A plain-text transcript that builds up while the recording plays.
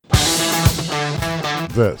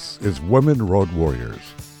This is Women Road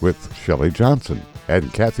Warriors with Shelley Johnson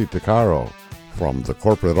and Kathy Tuccaro. From the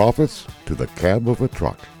corporate office to the cab of a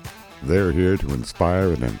truck, they're here to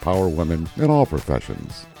inspire and empower women in all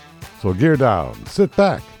professions. So gear down, sit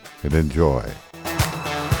back, and enjoy.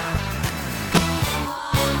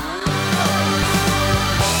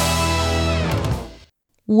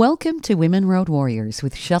 Welcome to Women Road Warriors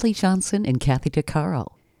with Shelley Johnson and Kathy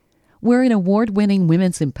Tuccaro. We're an award-winning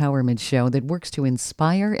women's empowerment show that works to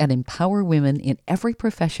inspire and empower women in every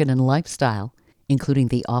profession and lifestyle, including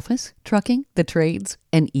the office, trucking, the trades,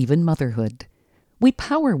 and even motherhood. We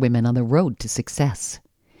power women on the road to success.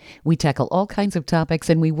 We tackle all kinds of topics,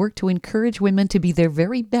 and we work to encourage women to be their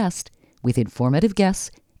very best with informative guests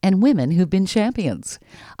and women who've been champions.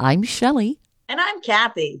 I'm Shelley. And I'm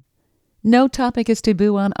Kathy. No topic is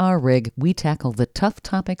taboo on our rig. We tackle the tough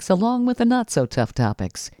topics along with the not-so-tough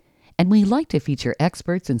topics. And we like to feature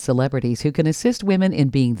experts and celebrities who can assist women in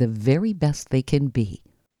being the very best they can be.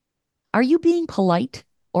 Are you being polite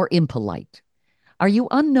or impolite? Are you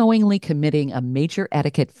unknowingly committing a major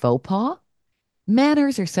etiquette faux pas?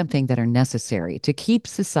 Manners are something that are necessary to keep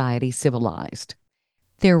society civilized.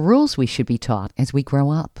 They're rules we should be taught as we grow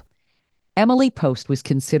up. Emily Post was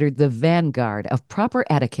considered the vanguard of proper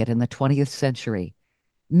etiquette in the 20th century.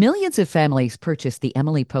 Millions of families purchased the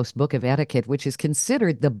Emily Post Book of Etiquette, which is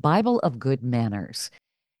considered the Bible of good manners.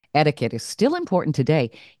 Etiquette is still important today,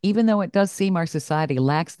 even though it does seem our society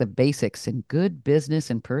lacks the basics in good business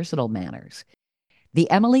and personal manners. The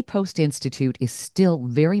Emily Post Institute is still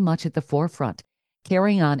very much at the forefront,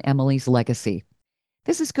 carrying on Emily's legacy.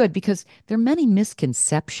 This is good because there are many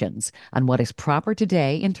misconceptions on what is proper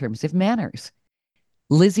today in terms of manners.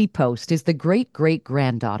 Lizzie Post is the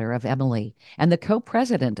great-great-granddaughter of Emily and the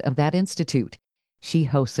co-president of that institute. She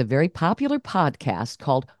hosts a very popular podcast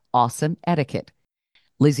called Awesome Etiquette.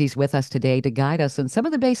 Lizzie's with us today to guide us on some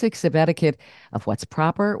of the basics of etiquette, of what's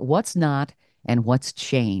proper, what's not, and what's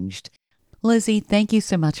changed. Lizzie, thank you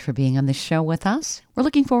so much for being on the show with us. We're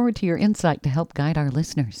looking forward to your insight to help guide our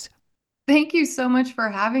listeners. Thank you so much for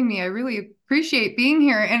having me. I really appreciate being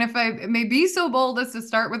here. And if I may be so bold as to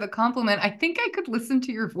start with a compliment, I think I could listen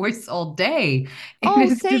to your voice all day.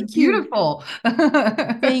 Thank you. Beautiful.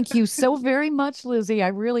 Thank you so very much, Lizzie. I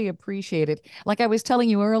really appreciate it. Like I was telling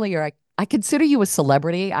you earlier, I consider you a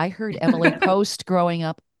celebrity. I heard Emily Post growing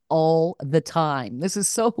up all the time. This is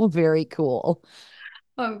so very cool.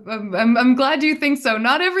 I'm glad you think so.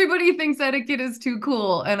 Not everybody thinks etiquette is too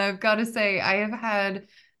cool. And I've got to say, I have had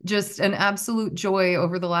just an absolute joy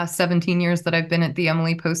over the last 17 years that I've been at the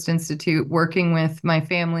Emily Post Institute, working with my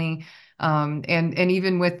family and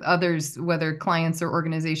even with others, whether clients or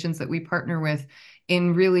organizations that we partner with,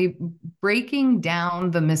 in really breaking down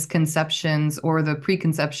the misconceptions or the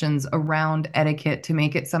preconceptions around etiquette to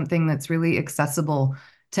make it something that's really accessible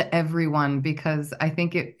to everyone, because I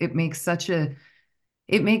think it makes such a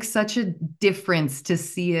difference to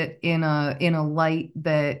see it in a light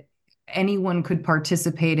that anyone could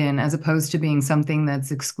participate in, as opposed to being something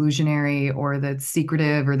that's exclusionary or that's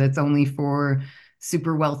secretive or that's only for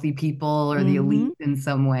super wealthy people or the elite in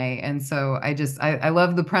some way. And so I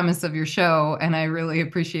love the premise of your show, and I really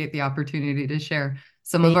appreciate the opportunity to share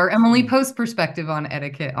some of our Emily Post perspective on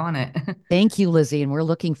etiquette on it. Thank you, Lizzie. And we're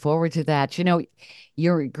looking forward to that. You know,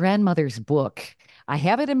 your grandmother's book, I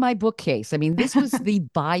have it in my bookcase. I mean, this was the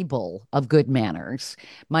Bible of good manners.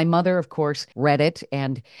 My mother, of course, read it,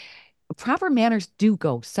 and proper manners do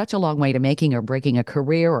go such a long way to making or breaking a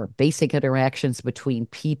career or basic interactions between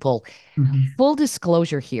people. Full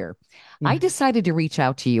disclosure here, I decided to reach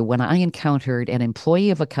out to you when I encountered an employee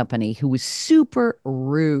of a company who was super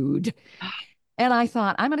rude. And I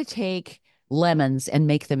thought, I'm going to take lemons and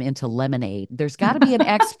make them into lemonade. There's got to be an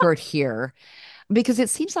expert here, because it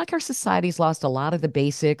seems like our society's lost a lot of the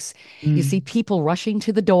basics. You see people rushing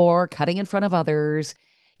to the door, cutting in front of others.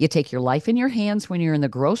 You take your life in your hands when you're in the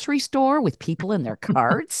grocery store with people in their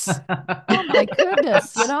carts. Oh my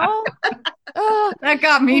goodness, you know? That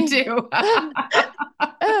got me too.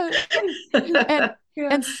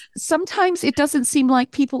 And sometimes it doesn't seem like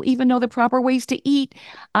people even know the proper ways to eat.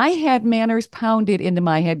 I had manners pounded into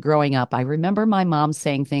my head growing up. I remember my mom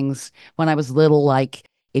saying things when I was little like,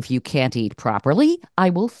 if you can't eat properly, I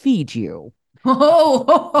will feed you.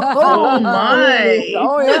 Oh my.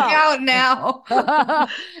 Oh, yeah. Look out now.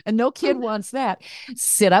 And no kid wants that.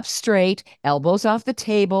 Sit up straight, elbows off the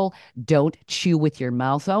table. Don't chew with your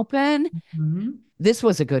mouth open. This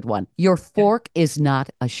was a good one. Your fork is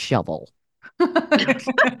not a shovel.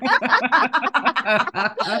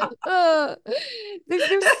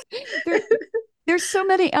 There's so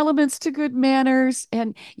many elements to good manners.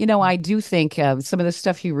 And, you know, I do think some of the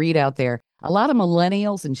stuff you read out there, A lot of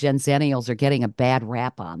millennials and Gen Zennials are getting a bad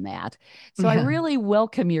rap on that. So I Yeah. really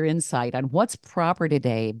welcome your insight on what's proper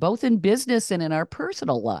today, both in business and in our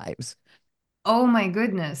personal lives. Oh my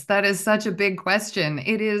goodness, that is such a big question.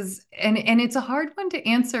 It is, and it's a hard one to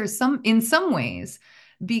answer in some ways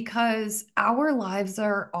because our lives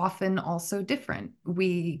are often also different.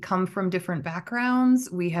 We come from different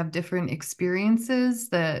backgrounds, we have different experiences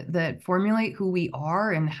that formulate who we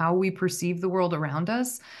are and how we perceive the world around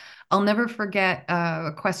us. I'll never forget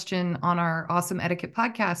a question on our Awesome Etiquette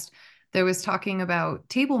podcast that was talking about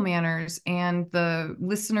table manners, and the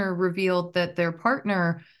listener revealed that their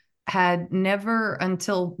partner had never,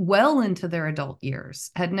 until well into their adult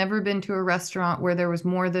years, had never been to a restaurant where there was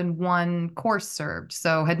more than one course served.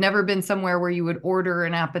 So had never been somewhere where you would order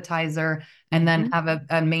an appetizer and then have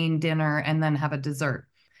a main dinner and then have a dessert.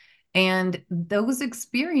 And those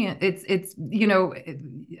experience, it's,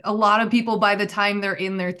 a lot of people by the time they're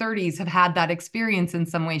in their 30s have had that experience in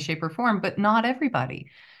some way, shape, or form, but not everybody.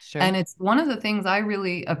 Sure. And it's one of the things I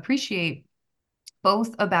really appreciate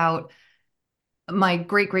both about my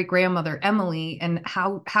great grandmother Emily and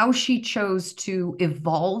how she chose to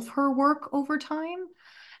evolve her work over time,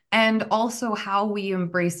 and also how we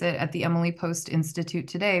embrace it at the Emily Post Institute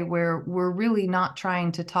today, where we're really not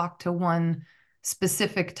trying to talk to one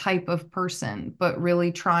specific type of person, but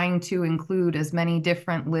really trying to include as many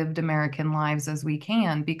different lived American lives as we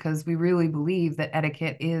can, because we really believe that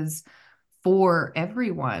etiquette is for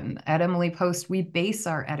everyone. At Emily Post, we base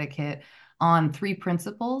our etiquette on three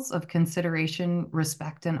principles of consideration,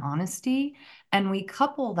 respect, and honesty. And we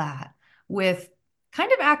couple that with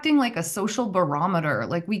kind of acting like a social barometer.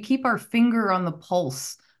 Like we keep our finger on the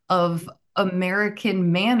pulse of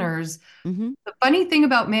American manners. Mm-hmm. The funny thing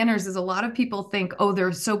about manners is a lot of people think, oh,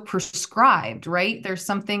 they're so prescribed, right? There's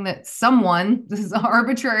something that someone, this is an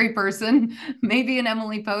arbitrary person, maybe an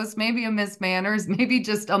Emily Post, maybe a Miss Manners, maybe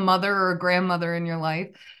just a mother or a grandmother in your life,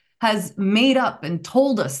 has made up and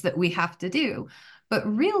told us that we have to do. But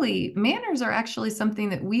really, manners are actually something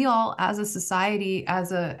that we all, as a society,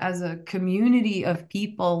 as a community of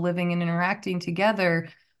people living and interacting together,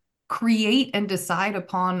 create and decide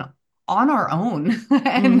upon on our own.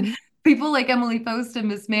 And Mm-hmm. people like Emily Post and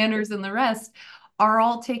Miss Manners and the rest are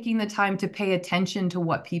all taking the time to pay attention to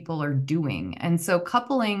what people are doing. And so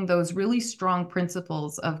coupling those really strong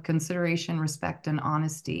principles of consideration, respect, and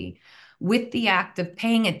honesty with the act of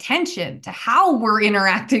paying attention to how we're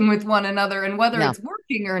interacting with one another and whether Yeah. it's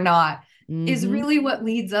working or not is Mm-hmm. really what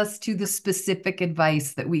leads us to the specific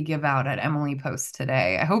advice that we give out at Emily Post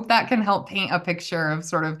today. I hope that can help paint a picture of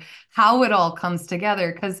sort of how it all comes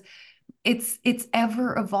together, because it's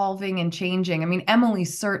ever evolving and changing. I mean, Emily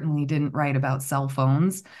certainly didn't write about cell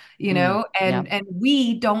phones, Yeah. and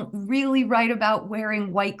we don't really write about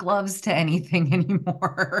wearing white gloves to anything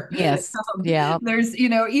anymore. Yes. Yeah. There's,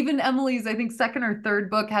 even Emily's, I think, second or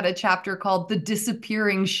third book had a chapter called The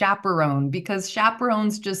Disappearing Chaperone, because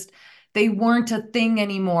chaperones just, they weren't a thing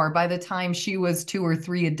anymore by the time she was two or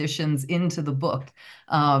three editions into the book.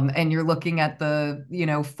 And you're looking at the,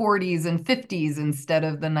 40s and 50s instead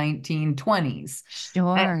of the 1920s.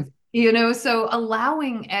 Sure. And, so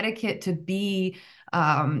allowing etiquette to be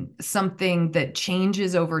something that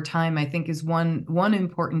changes over time, I think is one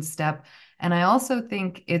important step. And I also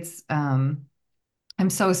think it's I'm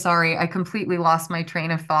so sorry. I completely lost my train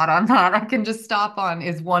of thought on that. I can just stop on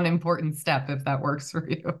is one important step if that works for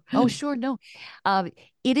you. Oh, sure. No, uh,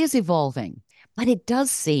 it is evolving, but it does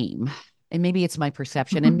seem, and maybe it's my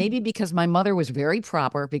perception, and maybe because my mother was very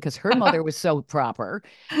proper, because her mother was so proper.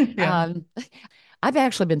 Yeah. Um, I've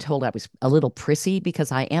actually been told I was a little prissy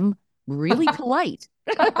because I am really polite.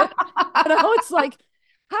 It's like,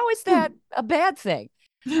 how is that a bad thing?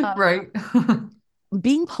 Um, Right.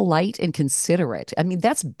 Being polite and considerate. I mean,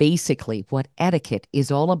 that's basically what etiquette is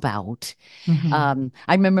all about. Mhm.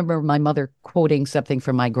 I remember my mother quoting something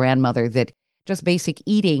from my grandmother that just basic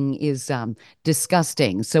eating is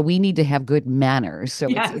disgusting. So we need to have good manners. So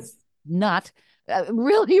it's Yes. not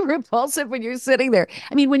really repulsive when you're sitting there.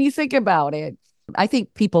 I mean, when you think about it, I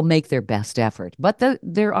think people make their best effort, but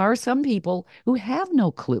there are some people who have no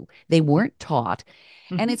clue. They weren't taught.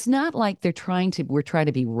 And Mhm. it's not like we're trying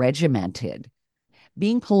to be regimented.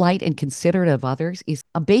 Being polite and considerate of others is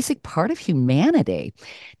a basic part of humanity.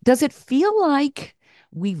 Does it feel like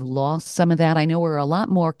we've lost some of that? I know we're a lot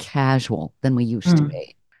more casual than we used to Mm.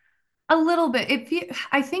 be. A little bit.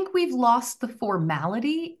 I think we've lost the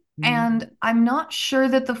formality, Mm-hmm. and I'm not sure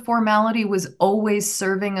that the formality was always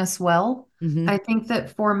serving us well. Mm-hmm. I think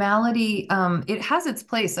that formality, it has its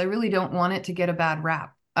place. I really don't want it to get a bad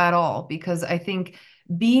rap at all, because I think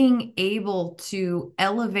being able to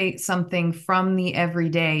elevate something from the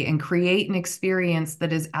everyday and create an experience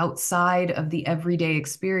that is outside of the everyday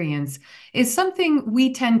experience is something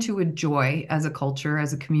we tend to enjoy as a culture,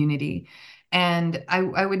 as a community. And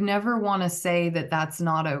I would never want to say that that's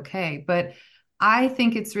not okay. But I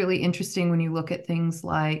think it's really interesting when you look at things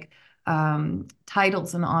like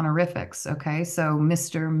titles and honorifics. Okay. So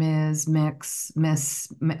Mr., Ms., Mix,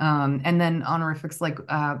 Miss, and then honorifics like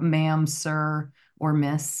ma'am, sir, or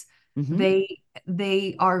miss. Mm-hmm.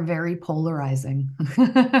 They are very polarizing.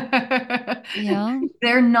 Yeah.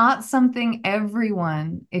 They're not something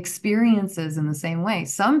everyone experiences in the same way.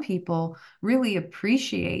 Some people really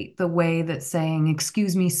appreciate the way that saying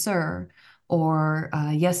excuse me sir or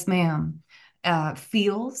yes ma'am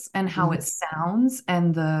feels and how Mm-hmm. it sounds,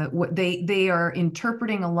 and what they are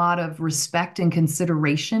interpreting a lot of respect and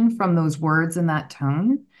consideration from those words and that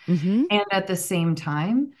tone. Mm-hmm. And at the same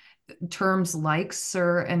time, terms like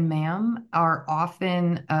sir and ma'am are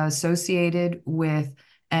often associated with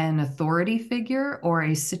an authority figure or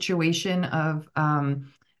a situation of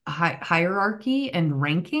hierarchy and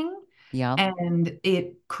ranking. Yeah. And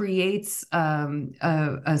it creates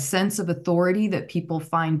a sense of authority that people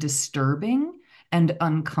find disturbing and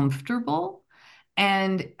uncomfortable.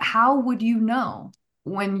 And how would you know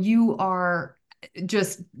when you are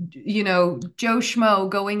just, Joe Schmo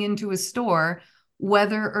going into a store,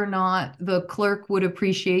 whether or not the clerk would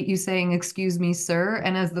appreciate you saying, excuse me, sir?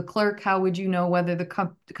 And as the clerk, how would you know whether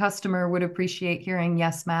the customer would appreciate hearing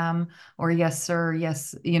yes, ma'am, or yes, sir,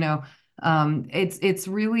 yes, it's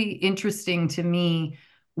really interesting to me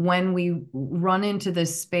when we run into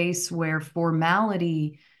this space where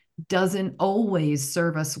formality doesn't always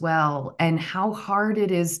serve us well, and how hard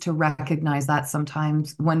it is to recognize that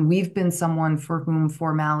sometimes when we've been someone for whom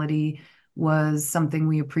formality was something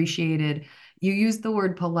we appreciated. You used the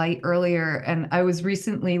word polite earlier, and I was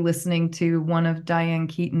recently listening to one of Diane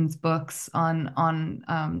Keaton's books on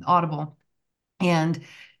Audible, and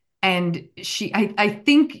I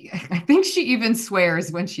think she even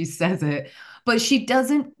swears when she says it, but she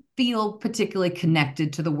doesn't feel particularly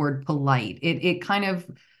connected to the word polite. It kind of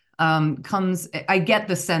comes. I get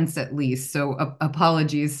the sense, at least. So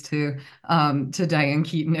apologies to Diane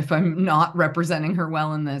Keaton if I'm not representing her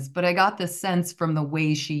well in this, but I got the sense from the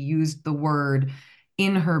way she used the word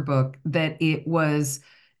in her book that it was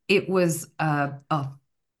a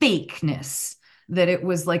fakeness, that it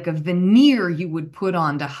was like a veneer you would put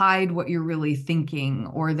on to hide what you're really thinking,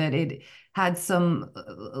 or that it had some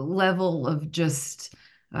level of just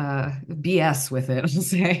BS with it, I'll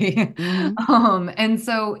say. Mm-hmm. And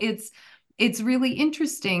so it's really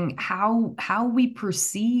interesting how we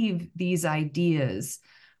perceive these ideas,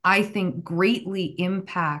 I think greatly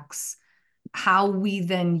impacts how we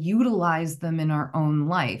then utilize them in our own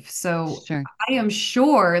life. So Sure. I am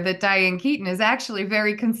sure that Diane Keaton is actually a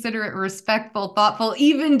very considerate, respectful, thoughtful,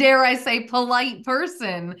 even dare I say polite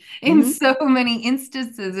person in Mm-hmm. so many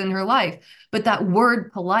instances in her life. But that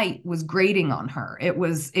word polite was grating on her.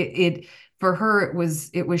 It for her,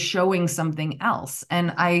 it was showing something else.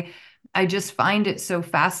 And I just find it so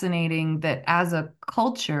fascinating that as a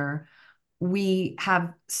culture, we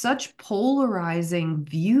have such polarizing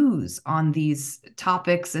views on these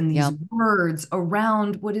topics and these Yeah. words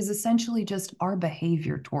around what is essentially just our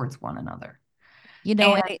behavior towards one another. And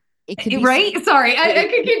And it could be right? Sorry, I it,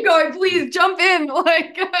 could keep going. Please jump in.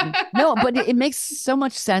 Like, no, but it makes so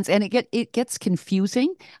much sense, and it gets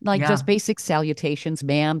confusing. Like yeah, just basic salutations,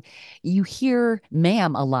 ma'am. You hear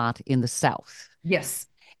ma'am a lot in the South, yes.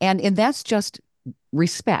 and that's just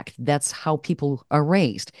respect. That's how people are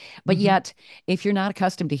raised. But Mhm. yet, if you're not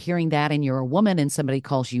accustomed to hearing that, and you're a woman, and somebody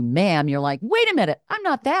calls you ma'am, you're like, wait a minute, I'm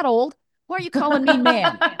not that old. Why are you calling me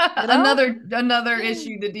ma'am? You know? Another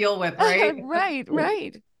issue to deal with, right? Right,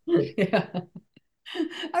 right. Yeah.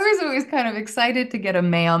 I was always kind of excited to get a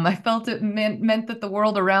ma'am. I felt it meant that the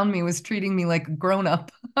world around me was treating me like a grown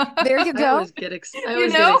up. There you I go. always get I You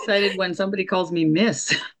always get know? excited when somebody calls me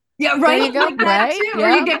Miss. Yeah, There right. you go. Like that Right. too. Or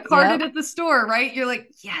you Yeah. get Yeah. carded at the store, right? You're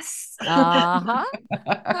like, yes. Uh-huh.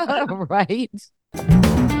 Right.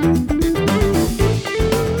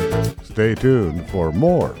 Stay tuned for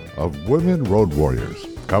more of Women Road Warriors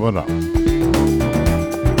coming up.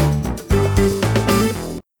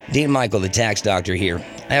 Dean Michael, the tax doctor here.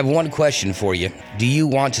 I have one question for you. Do you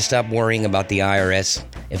want to stop worrying about the IRS?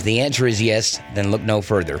 If the answer is yes, then look no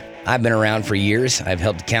further. I've been around for years, I've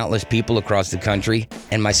helped countless people across the country,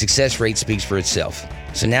 and my success rate speaks for itself.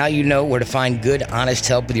 So now you know where to find good, honest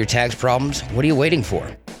help with your tax problems. What are you waiting for?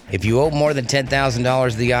 If you owe more than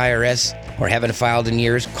 $10,000 to the IRS, or haven't filed in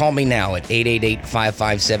years, call me now at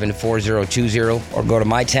 888-557-4020 or go to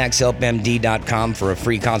mytaxhelpmd.com for a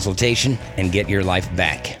free consultation and get your life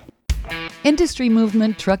back. Industry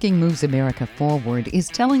movement Trucking Moves America Forward is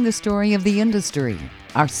telling the story of the industry.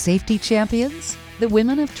 Our safety champions, the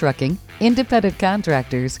women of trucking, independent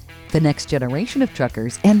contractors, the next generation of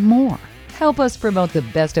truckers, and more. Help us promote the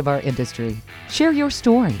best of our industry. Share your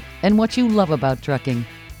story and what you love about trucking.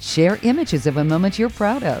 Share images of a moment you're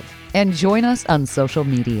proud of. And join us on social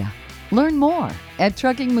media. Learn more at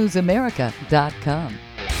truckingmovesamerica.com.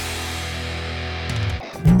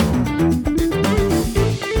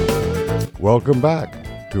 Welcome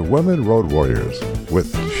back to Women Road Warriors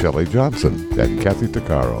with Shelley Johnson and Kathy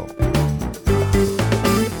Tuccaro.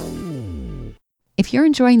 If you're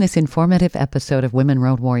enjoying this informative episode of Women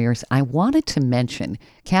Road Warriors, I wanted to mention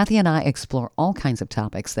Kathy and I explore all kinds of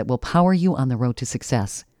topics that will power you on the road to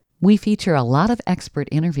success. We feature a lot of expert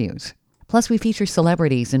interviews. Plus, we feature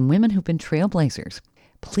celebrities and women who've been trailblazers.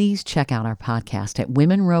 Please check out our podcast at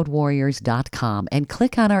womenroadwarriors.com and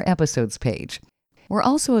click on our episodes page. We're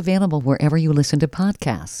also available wherever you listen to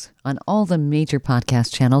podcasts, on all the major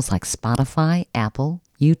podcast channels like Spotify, Apple,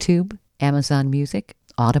 YouTube, Amazon Music,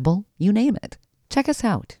 Audible, you name it. Check us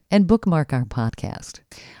out and bookmark our podcast.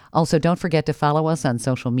 Also, don't forget to follow us on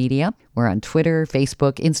social media. We're on Twitter,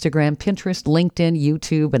 Facebook, Instagram, Pinterest, LinkedIn,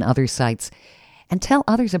 YouTube, and other sites. And tell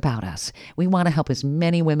others about us. We want to help as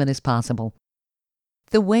many women as possible.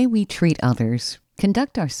 The way we treat others,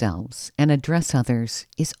 conduct ourselves, and address others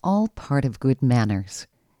is all part of good manners.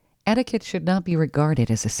 Etiquette should not be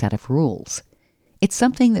regarded as a set of rules. It's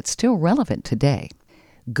something that's still relevant today.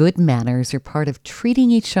 Good manners are part of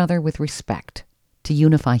treating each other with respect to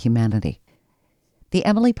unify humanity. The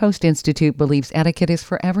Emily Post Institute believes etiquette is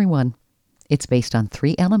for everyone. It's based on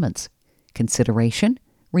 3 elements: consideration,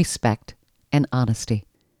 respect, and honesty.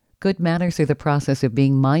 Good manners are the process of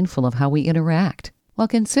being mindful of how we interact while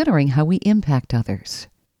considering how we impact others.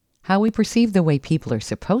 How we perceive the way people are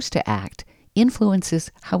supposed to act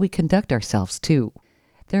influences how we conduct ourselves, too.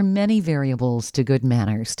 There are many variables to good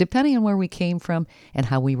manners, depending on where we came from and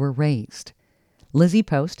how we were raised. Lizzie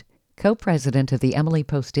Post, co-president of the Emily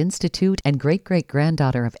Post Institute and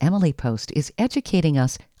great-great-granddaughter of Emily Post, is educating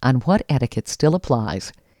us on what etiquette still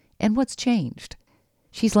applies and what's changed.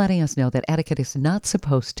 She's letting us know that etiquette is not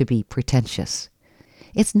supposed to be pretentious.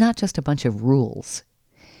 It's not just a bunch of rules.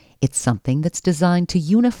 It's something that's designed to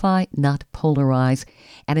unify, not polarize,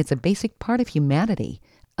 and it's a basic part of humanity,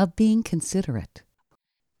 of being considerate.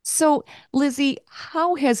 So, Lizzie,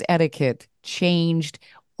 how has etiquette changed?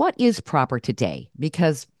 What is proper today?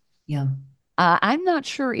 Because I'm not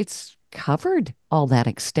sure it's covered all that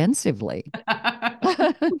extensively.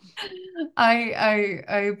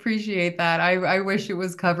 I appreciate that. I wish it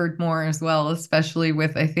was covered more as well, especially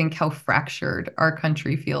with, I think, how fractured our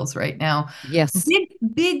country feels right now. Yes.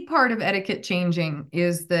 Big part of etiquette changing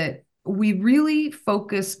is that we really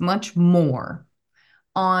focus much more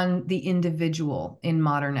on the individual in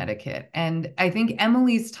modern etiquette. And I think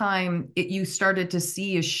Emily's time, you started to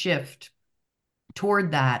see a shift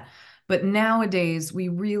toward that. But nowadays, we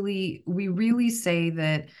really say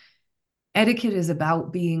that etiquette is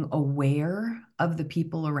about being aware of the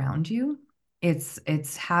people around you.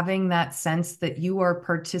 It's having that sense that you are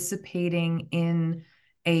participating in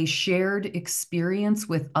a shared experience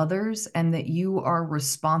with others and that you are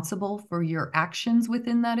responsible for your actions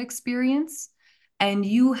within that experience. And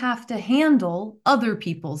you have to handle other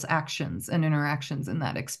people's actions and interactions in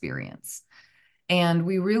that experience. And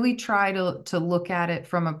we really try to look at it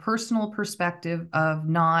from a personal perspective of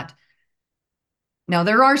not, now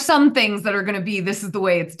there are some things that are going to be, this is the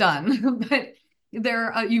way it's done, but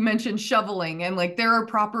you mentioned shoveling, and like there are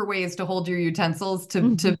proper ways to hold your utensils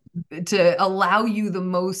to allow you the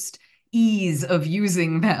most ease of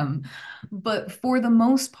using them. But for the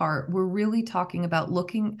most part, we're really talking about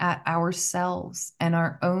looking at ourselves and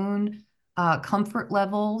our own comfort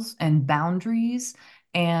levels and boundaries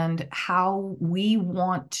and how we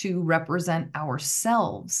want to represent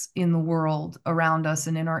ourselves in the world around us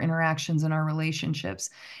and in our interactions and our relationships.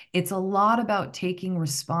 It's a lot about taking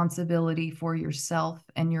responsibility for yourself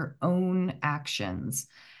and your own actions,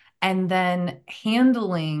 and then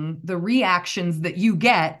handling the reactions that you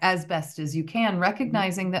get as best as you can,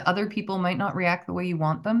 recognizing that other people might not react the way you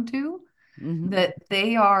want them to, that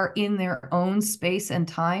they are in their own space and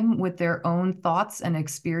time with their own thoughts and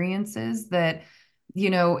experiences, that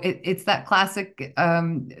it's that classic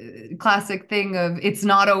thing of it's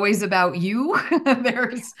not always about you.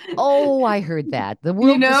 I heard that. The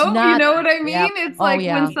world does not, you know what I mean? Yep. It's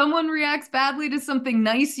when someone reacts badly to something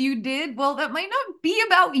nice you did, well, that might not be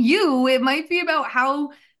about you. It might be about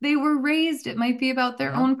how they were raised. It might be about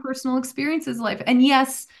their Yeah. own personal experiences in life. And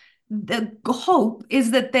yes, the hope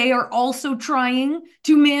is that they are also trying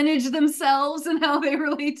to manage themselves and how they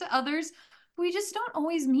relate to others. We just don't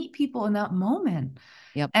always meet people in that moment.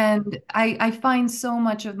 Yep. And I find so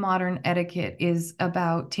much of modern etiquette is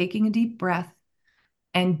about taking a deep breath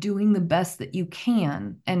and doing the best that you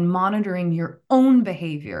can and monitoring your own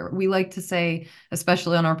behavior. We like to say,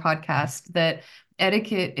 especially on our podcast, that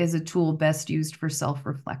etiquette is a tool best used for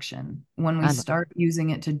self-reflection. When we start using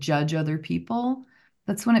it to judge other people,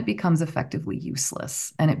 that's when it becomes effectively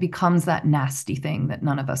useless and it becomes that nasty thing that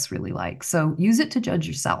none of us really like. So use it to judge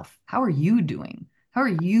yourself. How are you doing? How are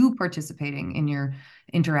you participating in your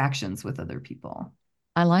interactions with other people?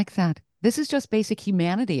 I like that. This is just basic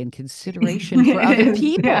humanity and consideration for other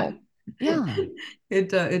people. Yeah.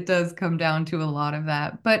 It does come down to a lot of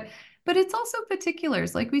that. But it's also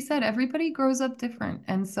particulars. Like we said, everybody grows up different.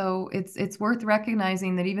 And so it's worth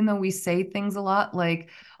recognizing that even though we say things a lot like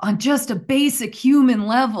on just a basic human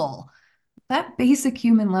level, that basic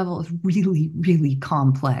human level is really, really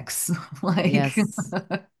complex. Like Yes.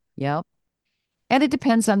 Yep. And it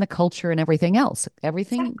depends on the culture and everything else.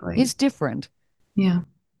 Everything Exactly. is different. Yeah.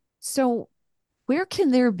 So where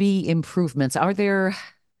can there be improvements? Are there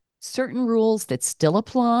certain rules that still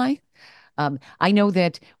apply? I know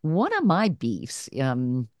that one of my beefs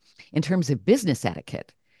in terms of business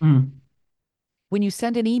etiquette, Mm. when you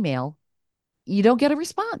send an email, you don't get a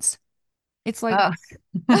response. It's like,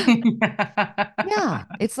 yeah,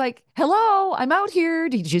 it's like, hello, I'm out here.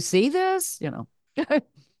 Did you see this? You know.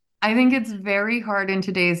 I think it's very hard in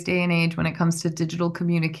today's day and age when it comes to digital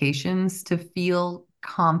communications to feel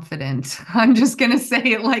confident. I'm just going to say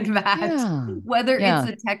it like that. Yeah. Whether Yeah.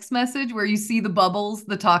 it's a text message where you see the bubbles,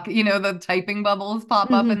 the talk, the typing bubbles pop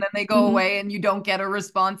up Mhm. and then they go Mhm. away and you don't get a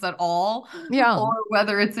response at all, Yeah. or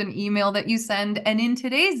whether it's an email that you send. And in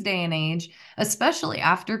today's day and age, especially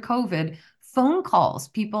after COVID, phone calls,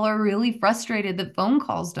 people are really frustrated that phone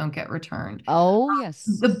calls don't get returned. Oh, yes.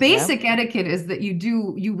 The Yep. basic etiquette is that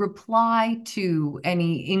you reply to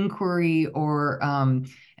any inquiry or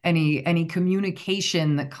any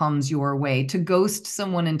communication that comes your way. To ghost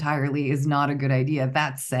someone entirely is not a good idea.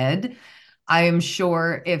 That said, I am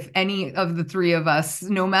sure if any of the three of us,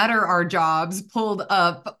 no matter our jobs, pulled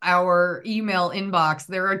up our email inbox,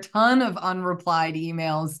 there are a ton of unreplied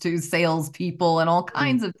emails to salespeople and all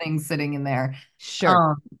kinds of things sitting in there.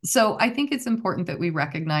 Sure. So I think it's important that we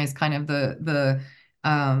recognize kind of the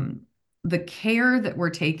care that we're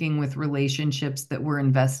taking with relationships that we're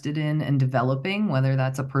invested in and developing, whether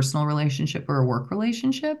that's a personal relationship or a work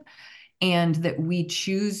relationship, and that we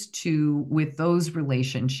choose to, with those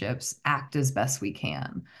relationships, act as best we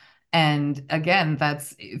can. And again,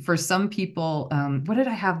 that's for some people. What did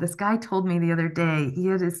I have? This guy told me the other day.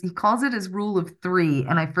 He calls it his rule of three,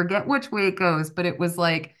 and I forget which way it goes, but it was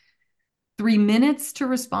like 3 minutes to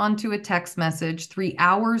respond to a text message, 3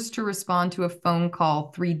 hours to respond to a phone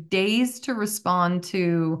call, 3 days to respond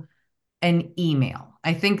to an email.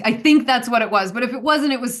 I think that's what it was. But if it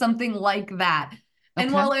wasn't, it was something like that. And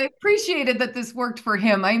Okay. while I appreciated that this worked for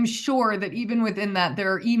him, I'm sure that even within that,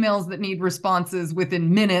 there are emails that need responses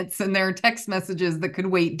within minutes and there are text messages that could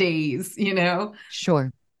wait days,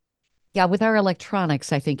 Sure. Yeah, with our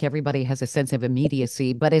electronics, I think everybody has a sense of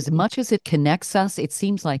immediacy, but as much as it connects us, it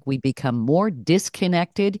seems like we become more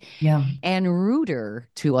disconnected Yeah. and ruder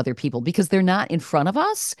to other people because they're not in front of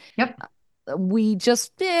us. Yep. We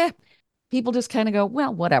just, people just kind of go,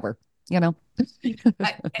 well, whatever, I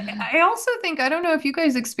also think, I don't know if you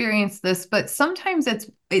guys experience this, but sometimes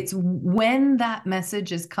it's when that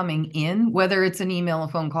message is coming in, whether it's an email, a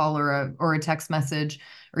phone call, or a text message,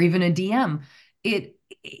 or even a DM.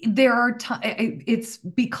 It's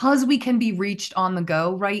because we can be reached on the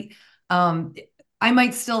go, right? I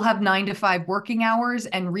might still have 9 to 5 working hours,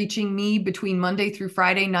 and reaching me between Monday through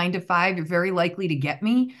Friday, 9 to 5, you're very likely to get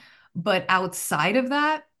me. But outside of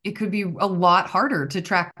that, it could be a lot harder to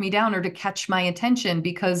track me down or to catch my attention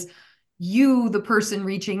because you, the person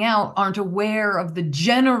reaching out, aren't aware of the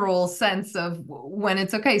general sense of when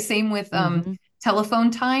it's okay. Same with telephone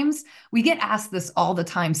times. We get asked this all the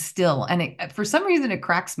time still, and for some reason it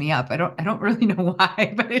cracks me up. I don't really know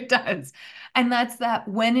why, but it does. And that's that,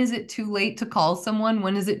 when is it too late to call someone?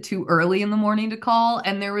 When is it too early in the morning to call?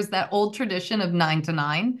 And there was that old tradition of 9 to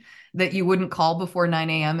 9, that you wouldn't call before 9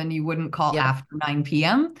 a.m. and you wouldn't call Yep. after 9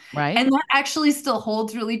 p.m. right? And that actually still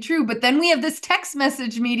holds really true. But then we have this text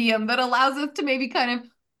message medium that allows us to maybe kind of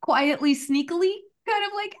quietly, sneakily kind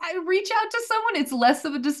of like I reach out to someone. It's less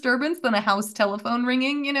of a disturbance than a house telephone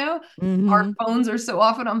ringing, you know? Our phones are so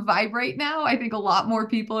often on vibrate now. I think a lot more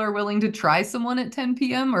people are willing to try someone at 10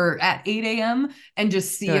 p.m. or at 8 a.m. and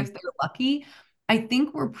just see if they're lucky. I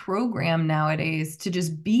think we're programmed nowadays to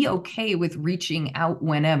just be okay with reaching out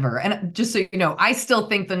whenever. And just so you know, I still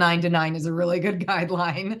think the 9 to 9 is a really good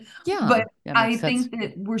guideline. Yeah. But I makes sense. think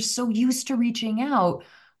that we're so used to reaching out,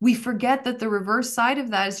 we forget that the reverse side of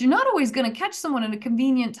that is you're not always going to catch someone at a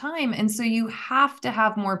convenient time. And so you have to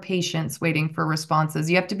have more patience waiting for responses.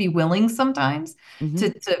 You have to be willing sometimes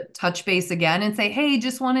to touch base again and say, hey,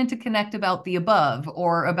 just wanted to connect about the above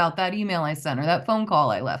or about that email I sent or that phone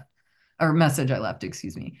call I left. Or message I left,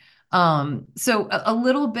 excuse me. So a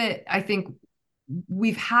little bit, I think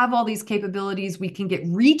we have all these capabilities. We can get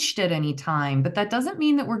reached at any time, but that doesn't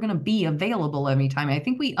mean that we're going to be available every time. I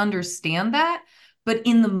think we understand that, but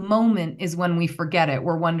in the moment is when we forget it.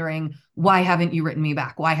 We're wondering, why haven't you written me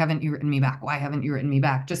back? Why haven't you written me back? Why haven't you written me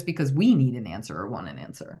back? Just because we need an answer or want an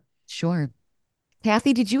answer. Sure.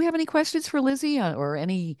 Kathy, did you have any questions for Lizzie or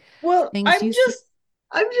any Well, things I'm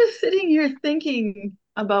just sitting here thinking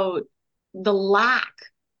about the lack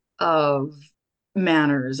of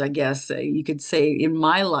manners, I guess you could say, in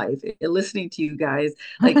my life, listening to you guys.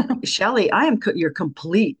 Like, Shelley, I am your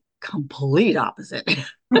complete opposite.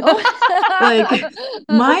 Like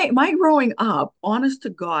my growing up, honest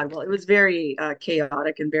to God, well, it was very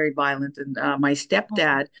chaotic and very violent. And my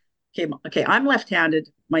stepdad came. Okay, I'm left-handed.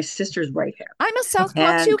 My sister's right-handed. I'm a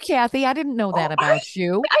southpaw too, Kathy. I didn't know that about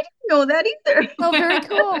you. I didn't know that either. Oh, very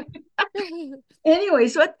cool. Anyway,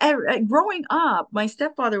 so growing up, my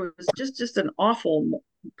stepfather was just an awful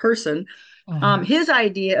person. His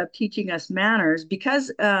idea of teaching us manners, because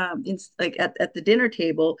like at the dinner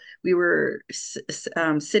table, we were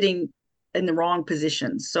sitting in the wrong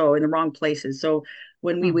positions, so in the wrong places. So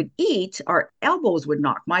when we would eat, our elbows would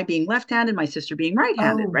knock. My being left-handed, my sister being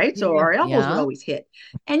right-handed, right? So our elbows would always hit.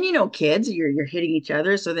 And you know, kids, you're hitting each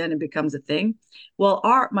other, so then it becomes a thing. Well,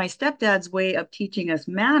 my stepdad's way of teaching us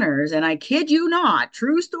manners, and I kid you not,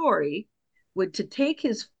 true story, would to take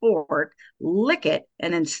his fork, lick it,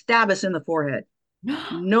 and then stab us in the forehead.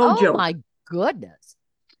 No joke. Oh my goodness.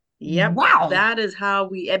 Yep. Wow. That is how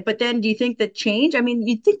we, but then do you think that change? I mean,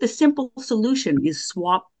 you'd think the simple solution is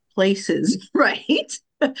swap places, right?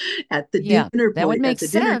 At the dinner that would make at the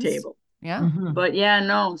sense. dinner table. Yeah. But yeah,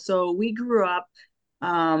 no. So we grew up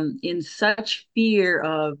in such fear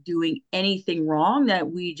of doing anything wrong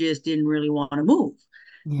that we just didn't really want to move.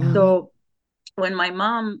 So when my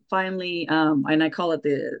mom finally, and I call it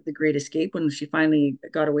the great escape, when she finally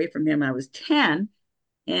got away from him, I was 10.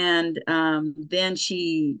 And then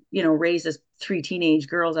she, raised us 3 teenage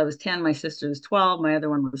girls. I was 10, my sister was 12, my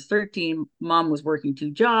other one was 13. Mom was working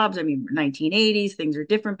 2 jobs. I mean, 1980s, things are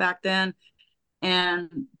different back then.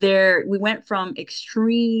 And we went from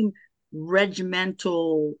extreme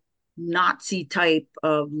regimental Nazi type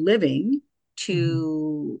of living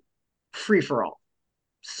to free for all.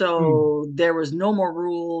 So there was no more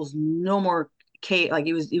rules, no more like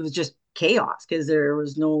it was just chaos because there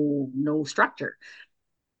was no structure.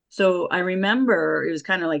 So I remember it was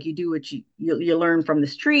kind of like you do what you learn from the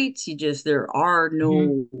streets. There are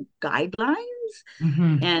no guidelines,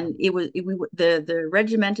 and the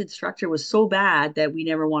regimented structure was so bad that we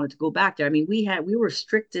never wanted to go back there. I mean, we were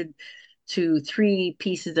restricted to 3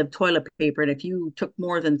 pieces of toilet paper, and if you took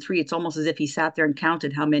more than 3, it's almost as if he sat there and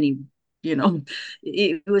counted how many.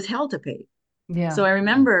 It was hell to pay. Yeah. So I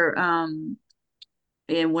remember,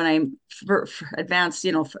 and when I advanced,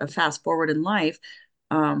 fast forward in life.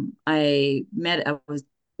 I was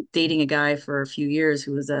dating a guy for a few years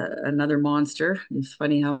who was another monster. It's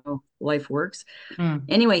funny how life works.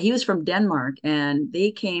 Anyway, he was from Denmark, and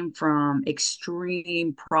they came from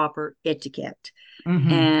extreme proper etiquette.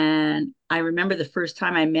 And I remember the first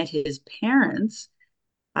time I met his parents,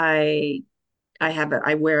 I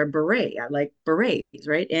wear a beret. I like berets,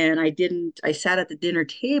 right? And I sat at the dinner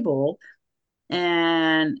table,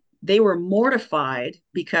 and they were mortified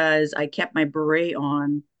because I kept my beret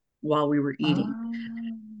on while we were eating.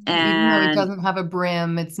 Even though it doesn't have a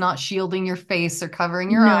brim, it's not shielding your face or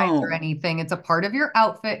covering your eyes or anything. It's a part of your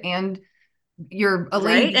outfit, and you're a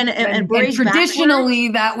lady. Right? And traditionally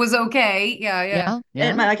that was okay. Yeah.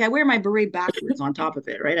 And I wear my beret backwards on top of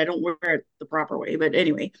it, right? I don't wear it the proper way. But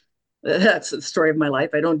anyway, that's the story of my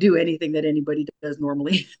life. I don't do anything that anybody does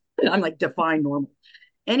normally. I'm like define normal.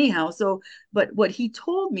 Anyhow, but what he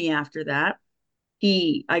told me after that,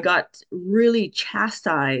 I got really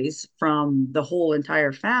chastised from the whole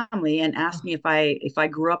entire family and asked me if I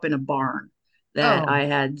grew up in a barn. that Oh, I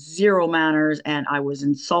had zero manners and I was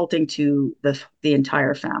insulting to the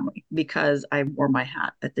entire family because I wore my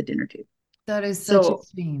hat at the dinner table. that is such a So,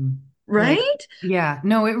 shame. Like, right? yeah,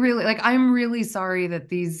 no, it really, like, I'm really sorry that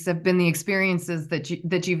these have been the experiences that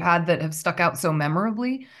you've had that have stuck out so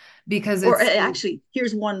memorably, because Or it's so, actually,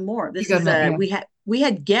 here's one more. you This got is yeah. we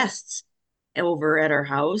had guests over at our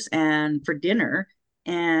house and for dinner,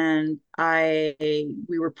 and I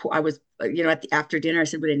was at the after dinner I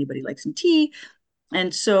said, would anybody like some tea?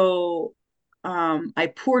 And so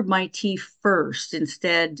I poured my tea first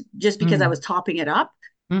instead, just because I was Mm. topping it up,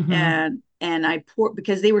 Hmm. and I poured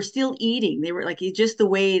because they were still eating. They were like, it's just the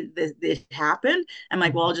way that it happened. I'm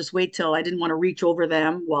like, well, I'll just wait till I didn't want to reach over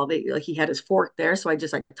them while he had his fork there. So I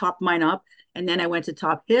just like topped mine up, and then I went to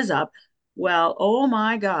top his up. Well, oh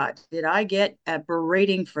my God, did I get a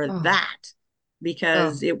berating for Oh, that?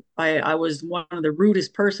 Because oh. I was one of the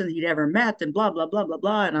rudest person he'd ever met, and blah blah blah blah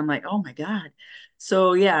blah. And I'm like, oh my God.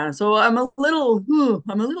 So yeah, so I'm a little I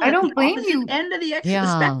at the don't blame opposite you. end of the Yeah.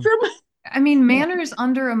 spectrum. I mean, Yeah. manners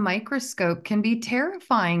under a microscope can be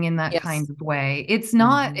terrifying in that Yes. kind of way. It's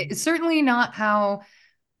certainly not how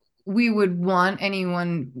we would want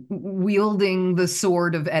anyone wielding the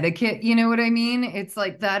sword of etiquette. You know what I mean? It's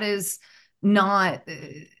like that is not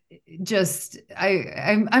just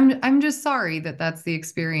I'm just sorry that that's the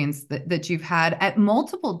experience that you've had at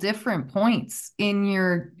multiple different points in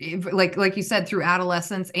your, like you said, through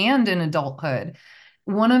adolescence and in adulthood.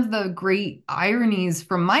 One of the great ironies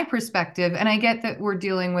from my perspective, and I get that we're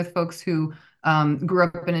dealing with folks who grew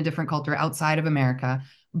up in a different culture outside of America,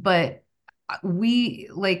 but we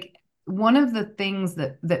like one of the things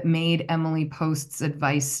that made Emily Post's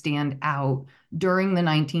advice stand out during the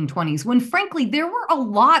 1920s, when frankly there were a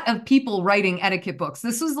lot of people writing etiquette books.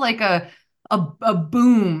 This was like a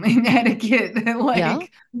boom in etiquette, Yeah.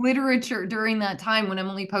 like literature during that time when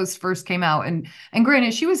Emily Post first came out. And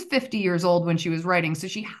granted, she was 50 years old when she was writing, so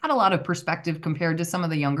she had a lot of perspective compared to some of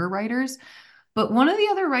the younger writers. But one of the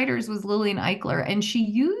other writers was Lillian Eichler, and she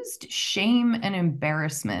used shame and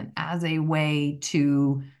embarrassment as a way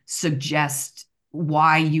to suggest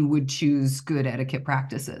why you would choose good etiquette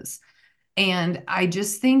practices. And I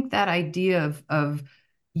just think that idea of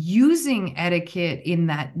using etiquette in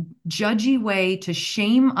that judgy way to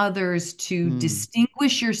shame others, to Mm.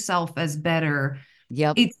 distinguish yourself as better,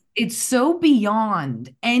 Yep. it's so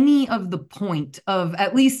beyond any of the point of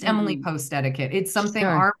at least Emily Mhm. Post etiquette. It's something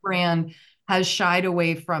Sure. our brand has shied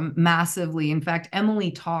away from massively. In fact,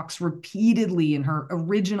 Emily talks repeatedly in her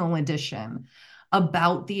original edition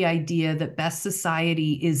about the idea that best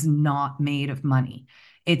society is not made of money.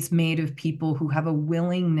 It's made of people who have a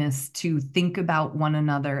willingness to think about one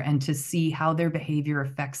another and to see how their behavior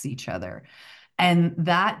affects each other. And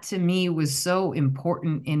that to me was so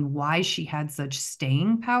important in why she had such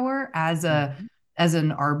staying power Mhm. as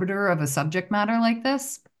an arbiter of a subject matter like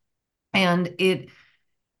this. And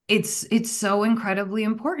it's so incredibly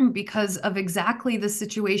important because of exactly the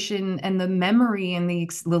situation and the memory and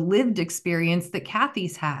the lived experience that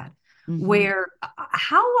Kathy's had, Mhm. where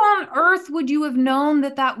how on earth would you have known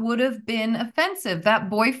that that would have been offensive? That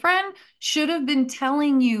boyfriend should have been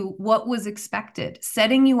telling you what was expected,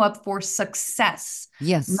 setting you up for success,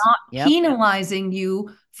 Yes. not Yep. penalizing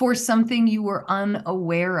you for something you were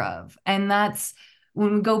unaware of. And that's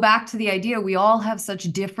when we go back to the idea, we all have such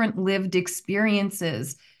different lived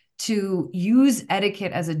experiences. To use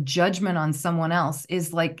etiquette as a judgment on someone else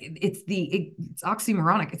is like it's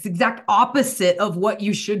oxymoronic. It's the exact opposite of what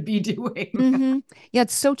you should be doing. Hmm. Yeah,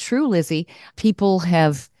 it's so true, Lizzie. People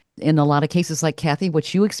have, in a lot of cases, like Kathy,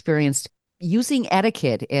 what you experienced, using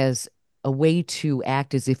etiquette as a way to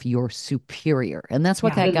act as if you're superior. And that's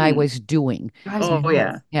what Yeah, that guy Mhm. was doing. drives me Oh nuts.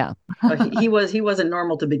 yeah. Yeah. He wasn't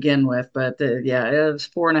normal to begin with, but yeah, it was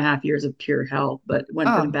 4.5 years of pure hell, but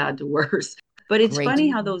went from Oh, bad to worse. But it's Great. funny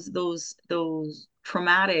how those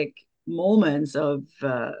traumatic moments of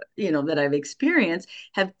that I've experienced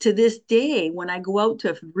have to this day, when I go out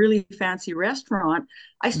to a really fancy restaurant,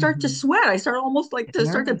 I start to mhm. sweat. I start almost like to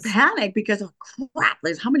start to Nervous. panic because of crap.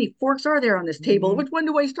 There's how many forks are there on this table? Mhm. Which one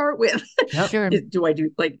do I start with? Yep. Sure. Do I do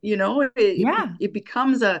like Yeah. it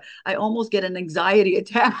becomes I almost get an anxiety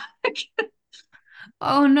attack.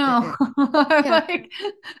 Oh no. I'm Yeah. like,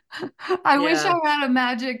 I wish I Yeah. had a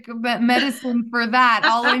magic medicine for that.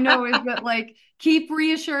 All I know is that, like, keep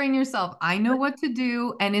reassuring yourself, I know what to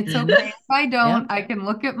do, and it's okay if I Yep. don't. I can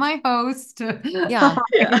look at my host. Yeah.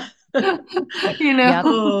 Yeah. You Yep. know.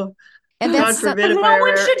 Oh, And God that's forbid But if no I one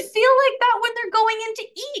ever. should feel like that when they're going in to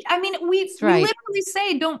eat. I mean, that's we right. literally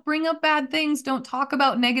say don't bring up bad things, don't talk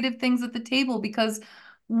about negative things at the table, because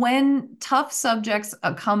when tough subjects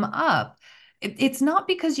come up, it's not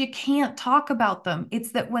because you can't talk about them.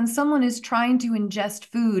 It's that when someone is trying to ingest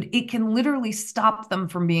food, it can literally stop them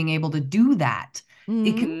from being able to do that.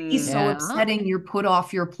 It can be so Yeah. upsetting you're put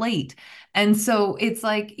off your plate. And so it's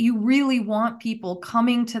like you really want people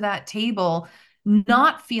coming to that table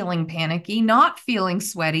not feeling panicky, not feeling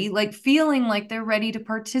sweaty, like feeling like they're ready to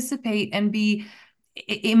participate and be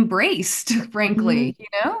embraced, frankly, you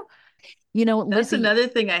know? You know, That's Lizzie, another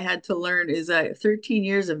thing I had to learn is 13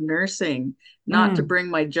 years of nursing, not to Mm. bring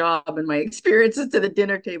my job and my experiences to the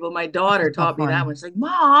dinner table. My daughter So taught me that fun. one. She's like,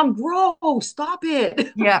 Mom, gross, stop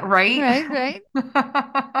it. Yeah, right? right, right.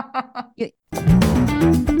 Y-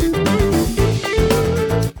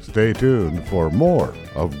 Stay tuned for more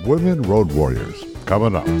of Women Road Warriors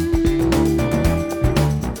coming up.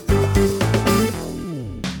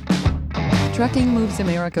 Trucking Moves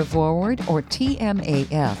America Forward, or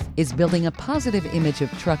TMAF, is building a positive image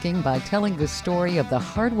of trucking by telling the story of the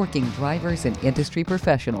hardworking drivers and industry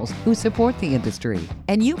professionals who support the industry.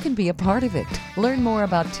 And you can be a part of it. Learn more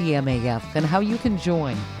about TMAF and how you can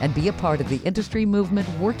join and be a part of the industry movement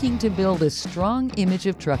working to build a strong image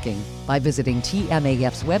of trucking by visiting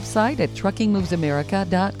TMAF's website at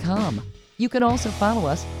truckingmovesamerica.com. You can also follow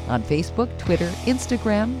us on Facebook, Twitter,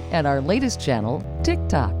 Instagram, and our latest channel,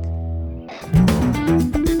 TikTok.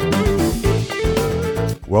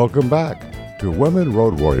 Welcome back to Women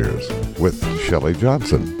Road Warriors with Shelley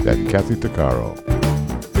Johnson and Kathy Tuccaro.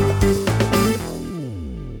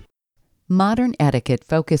 Modern etiquette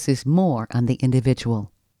focuses more on the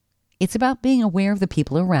individual. It's about being aware of the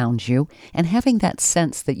people around you and having that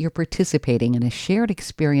sense that you're participating in a shared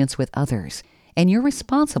experience with others, and you're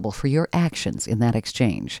responsible for your actions in that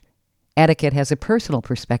exchange. Etiquette has a personal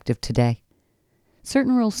perspective today.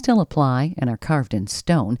 Certain rules still apply and are carved in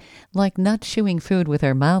stone, like not chewing food with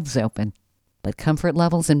our mouths open. But comfort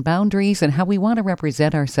levels and boundaries and how we want to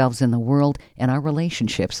represent ourselves in the world and our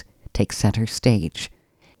relationships take center stage.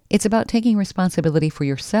 It's about taking responsibility for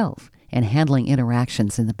yourself and handling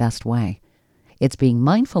interactions in the best way. It's being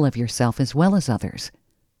mindful of yourself as well as others.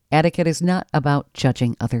 Etiquette is not about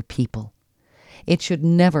judging other people. It should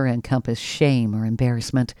never encompass shame or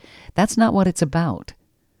embarrassment. That's not what it's about.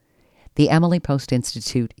 The Emily Post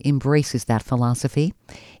Institute embraces that philosophy.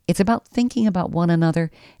 It's about thinking about one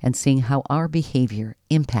another and seeing how our behavior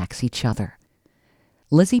impacts each other.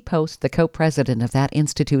 Lizzie Post, the co-president of that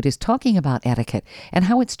institute, is talking about etiquette and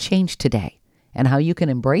how it's changed today and how you can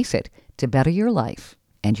embrace it to better your life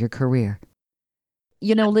and your career.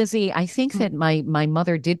 You know, Lizzie, I think that my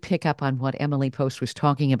mother did pick up on what Emily Post was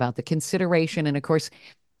talking about, the consideration. And of course,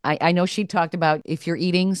 I know she talked about if you're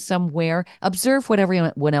eating somewhere, observe what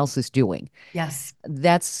everyone else is doing. Yes.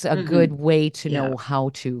 That's a good way to know how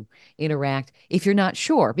to interact if you're not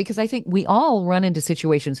sure, because I think we all run into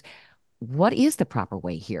situations. What is the proper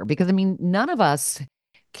way here? Because, I mean, none of us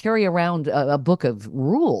carry around a book of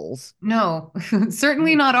rules. No,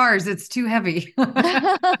 certainly not ours. It's too heavy.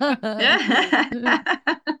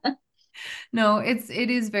 No, it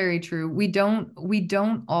is very true. We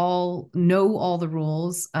don't all know all the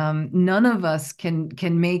rules. None of us can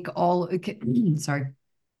make all sorry.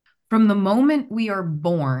 From the moment we are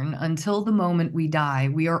born until the moment we die,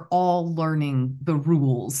 we are all learning the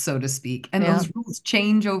rules, so to speak. And Yeah. those rules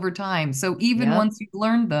change over time. So even Yep. once you've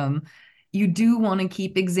learned them, you do want to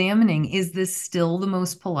keep examining, is this still the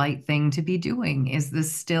most polite thing to be doing? Is this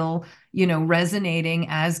still, resonating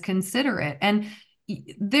as considerate? And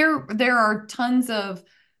there are tons of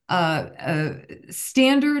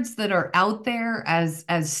standards that are out there as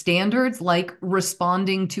standards, like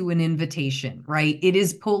responding to an invitation, right? It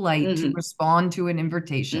is polite to respond to an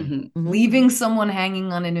invitation. Leaving someone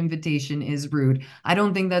hanging on an invitation is rude. I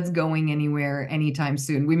don't think that's going anywhere anytime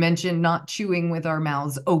soon. We mentioned not chewing with our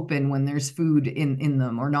mouths open when there's food in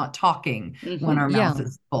them, or not talking when our mouth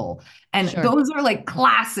is full. And those are like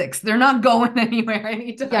classics. They're not going anywhere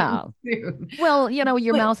anytime soon. Well,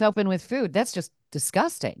 your mouth open with food, that's just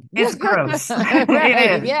disgusting. It's gross. Right.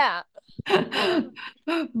 It is. Yeah.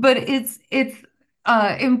 But it's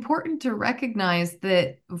important to recognize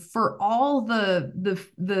that for all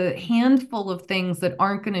the handful of things that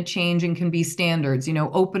aren't going to change and can be standards,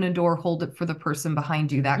 open a door, hold it for the person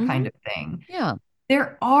behind you, that kind of thing. Yeah.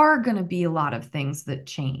 There are going to be a lot of things that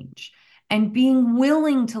change. And being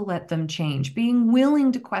willing to let them change, being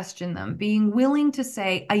willing to question them, being willing to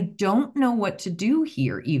say, I don't know what to do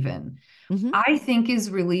here even, I think is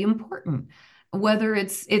really important. Whether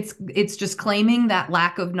it's just claiming that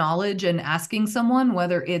lack of knowledge and asking someone,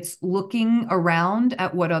 whether it's looking around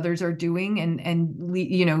at what others are doing and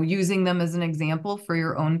using them as an example for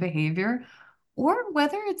your own behavior, or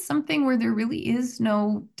whether it's something where there really is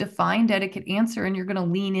no defined etiquette answer and you're going to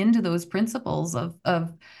lean into those principles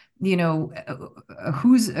of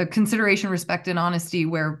who's consideration, respect, and honesty,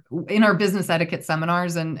 where in our business etiquette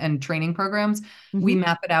seminars and training programs, we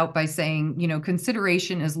map it out by saying,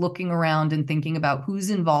 consideration is looking around and thinking about who's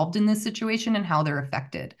involved in this situation and how they're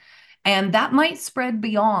affected. And that might spread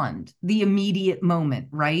beyond the immediate moment,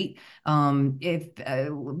 right? If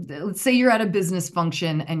let's say you're at a business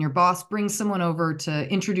function and your boss brings someone over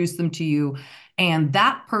to introduce them to you, and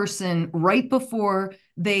that person, right before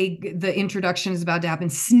the introduction is about to happen,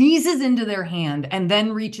 sneezes into their hand and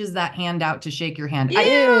then reaches that hand out to shake your hand.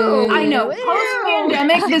 I know,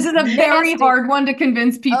 post-pandemic, this is a very hard one to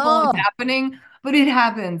convince people it's happening. But it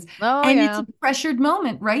happens. It's a pressured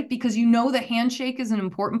moment, right? Because the handshake is an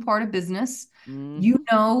important part of business. You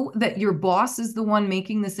know that your boss is the one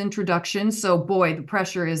making this introduction. So boy, the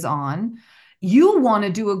pressure is on. You want to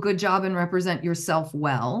do a good job and represent yourself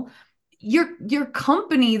well. Your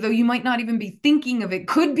company, though you might not even be thinking of it,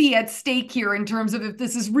 could be at stake here in terms of if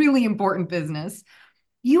this is really important business.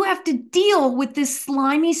 You have to deal with this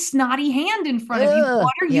slimy, snotty hand in front of you.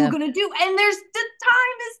 What are you going to do? And the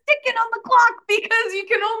time is ticking on the clock because you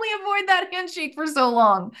can only avoid that handshake for so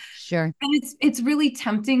long. Sure. And it's really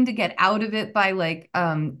tempting to get out of it by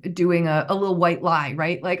doing a little white lie,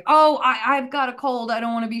 right? Like, I've got a cold. I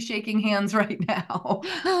don't want to be shaking hands right now.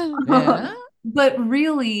 But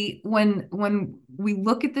really, when we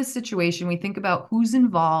look at this situation, we think about who's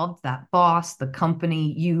involved, that boss, the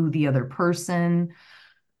company, you, the other person.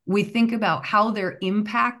 We think about how they're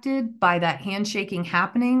impacted by that handshaking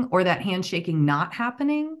happening or that handshaking not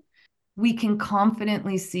happening. We can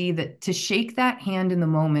confidently see that to shake that hand in the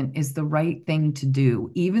moment is the right thing to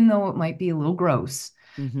do, even though it might be a little gross,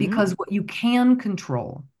 because what you can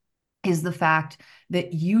control is the fact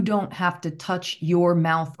that you don't have to touch your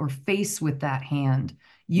mouth or face with that hand.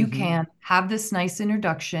 You can have this nice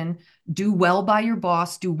introduction, do well by your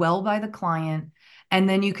boss, do well by the client, and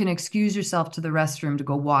then you can excuse yourself to the restroom to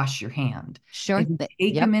go wash your hand. Sure. If you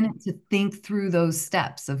take a minute to think through those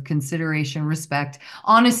steps of consideration, respect,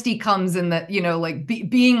 honesty comes in that,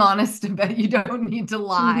 being honest about you don't need to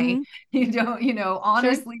lie. You don't,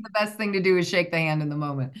 honestly, the best thing to do is shake the hand in the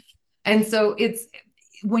moment. And so it's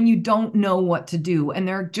when you don't know what to do, and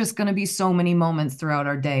there are just going to be so many moments throughout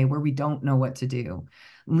our day where we don't know what to do.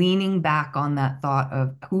 Leaning back on that thought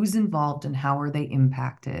of who's involved and how are they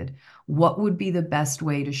impacted? What would be the best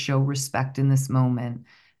way to show respect in this moment?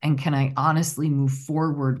 And can I honestly move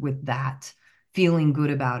forward with that, feeling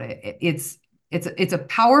good about it? It's a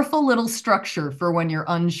powerful little structure for when you're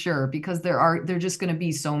unsure, because there just going to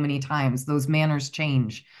be so many times those manners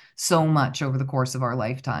change so much over the course of our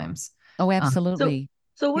lifetimes. Oh, absolutely.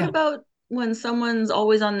 So what about when someone's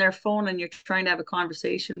always on their phone and you're trying to have a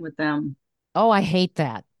conversation with them? Oh, I hate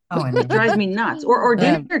that. It drives me nuts. Or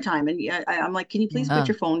dinner time, and I'm like, can you please put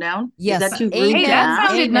your phone down? Yes. Is that too rude? Hey, that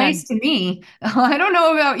sounded nice to me. I don't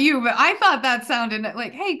know about you, but I thought that sounded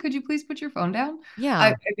like, hey, could you please put your phone down? Yeah.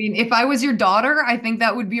 I mean, if I was your daughter, I think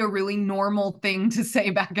that would be a really normal thing to say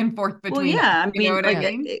back and forth between. Well, yeah. Us, you know what I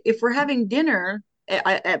mean? If we're having dinner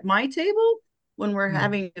at my table, when we're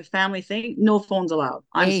having a family thing, no phones allowed.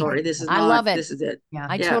 I'm sorry. This is not. I love it. This is it. Yeah.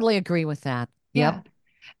 I totally agree with that. Yep.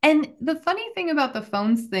 And the funny thing about the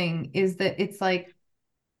phones thing is that it's like,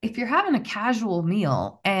 if you're having a casual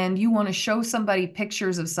meal and you want to show somebody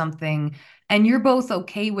pictures of something and you're both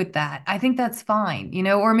okay with that, I think that's fine,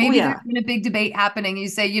 or maybe there's been a big debate happening. And you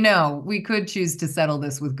say, we could choose to settle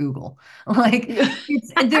this with Google. Like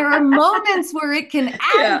there are moments where it can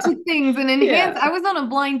add to things and enhance. I was on a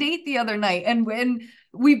blind date the other night, and when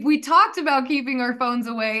we talked about keeping our phones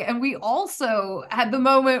away, and we also had the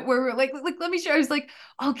moment where we're like, let me show. I was like,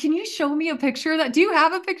 oh, can you show me a picture of that? Do you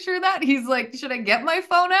have a picture of that? He's like, should I get my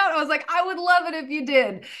phone out? I was like, I would love it if you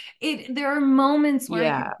did. There are moments where it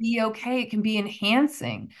can be okay. It can be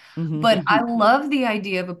enhancing. But I love the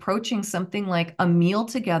idea of approaching something like a meal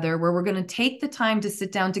together where we're going to take the time to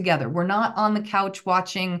sit down together. We're not on the couch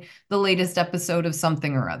watching the latest episode of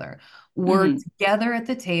something or other. We're together at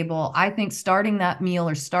the table. I think starting that meal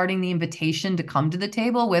or starting the invitation to come to the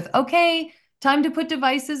table with, okay, time to put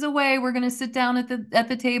devices away. We're going to sit down at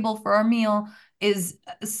the table for our meal is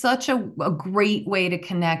such a great way to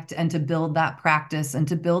connect and to build that practice and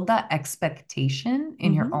to build that expectation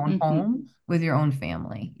in your own home with your own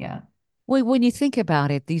family. Yeah. Well, when you think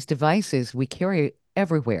about it, these devices we carry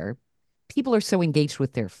everywhere. People are so engaged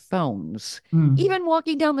with their phones, even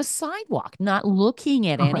walking down the sidewalk, not looking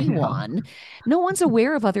at anyone. No one's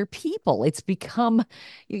aware of other people. It's become,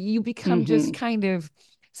 you become just kind of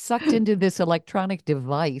sucked into this electronic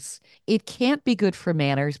device, it can't be good for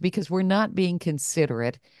manners because we're not being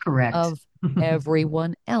considerate Correct. of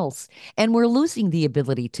everyone else. And we're losing the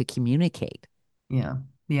ability to communicate. Yeah.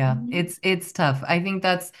 Yeah. It's tough. I think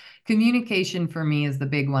that's communication for me is the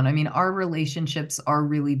big one. I mean, our relationships are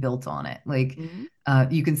really built on it. Like,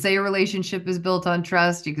 you can say a relationship is built on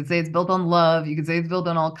trust. You could say it's built on love. You could say it's built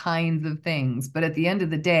on all kinds of things. But at the end of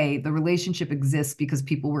the day, the relationship exists because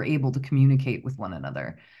people were able to communicate with one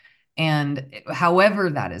another. And however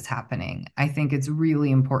that is happening, I think it's really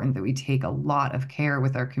important that we take a lot of care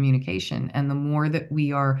with our communication. And the more that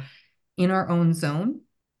we are in our own zone,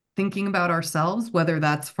 thinking about ourselves, whether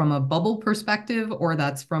that's from a bubble perspective or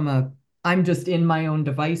that's from a I'm just in my own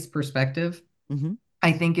device perspective,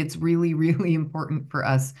 I think it's really, really important for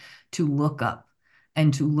us to look up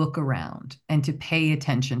and to look around and to pay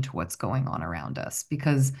attention to what's going on around us.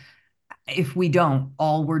 Because if we don't,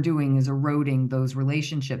 all we're doing is eroding those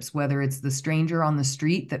relationships, whether it's the stranger on the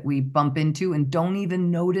street that we bump into and don't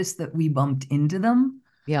even notice that we bumped into them.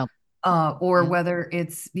 Yeah. Or whether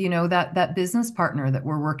it's, that business partner that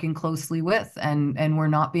we're working closely with and we're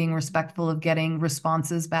not being respectful of getting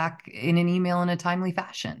responses back in an email in a timely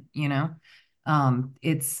fashion,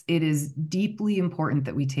 it is deeply important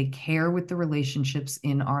that we take care with the relationships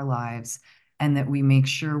in our lives and that we make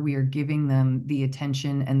sure we are giving them the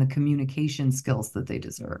attention and the communication skills that they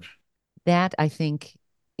deserve. That, I think,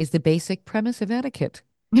 is the basic premise of etiquette.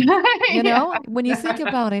 When you think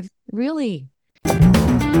about it, really.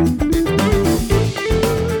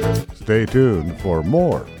 Stay tuned for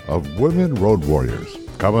more of Women Road Warriors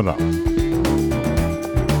coming up.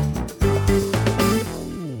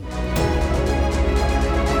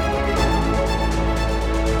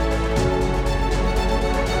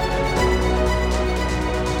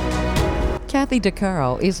 Kathy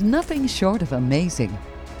Tuccaro is nothing short of amazing.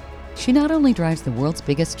 She not only drives the world's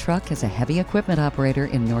biggest truck as a heavy equipment operator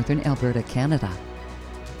in northern Alberta, Canada.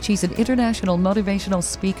 She's an international motivational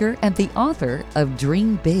speaker and the author of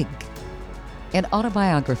Dream Big, an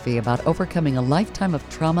autobiography about overcoming a lifetime of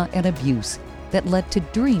trauma and abuse that led to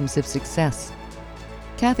dreams of success.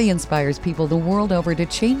 Kathy inspires people the world over to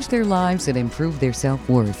change their lives and improve their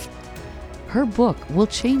self-worth. Her book will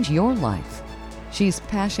change your life. She's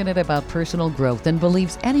passionate about personal growth and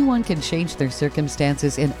believes anyone can change their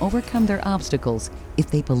circumstances and overcome their obstacles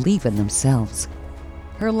if they believe in themselves.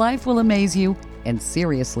 Her life will amaze you and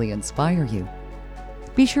seriously inspire you.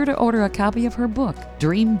 Be sure to order a copy of her book,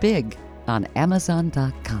 Dream Big, on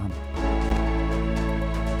Amazon.com.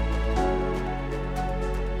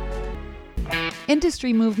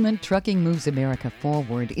 Industry movement Trucking Moves America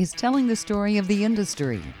Forward is telling the story of the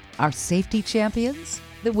industry, our safety champions,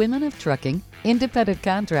 the women of trucking, independent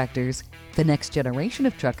contractors, the next generation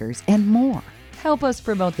of truckers, and more. Help us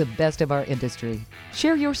promote the best of our industry.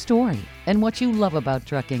 Share your story and what you love about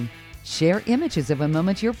trucking. Share images of a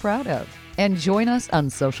moment you're proud of. And join us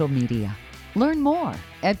on social media. Learn more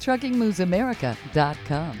at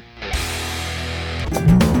truckingmovesamerica.com.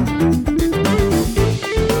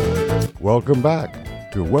 Welcome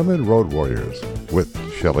back to Women Road Warriors with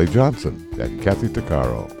Shelley Johnson and Kathy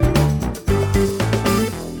Tuccaro.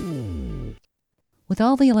 With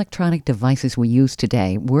all the electronic devices we use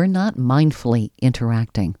today, we're not mindfully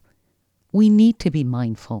interacting. We need to be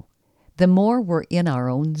mindful. The more we're in our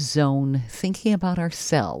own zone, thinking about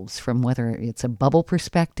ourselves from whether it's a bubble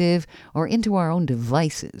perspective or into our own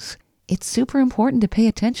devices, it's super important to pay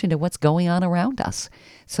attention to what's going on around us.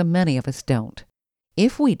 So many of us don't.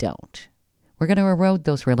 If we don't, we're going to erode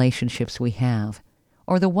those relationships we have,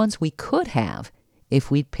 or the ones we could have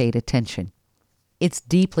if we'd paid attention. It's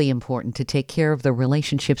deeply important to take care of the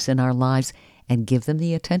relationships in our lives and give them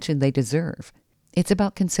the attention they deserve. It's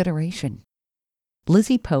about consideration.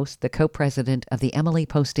 Lizzie Post, the co-president of the Emily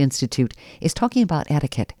Post Institute, is talking about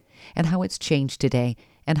etiquette and how it's changed today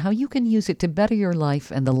and how you can use it to better your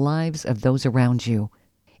life and the lives of those around you.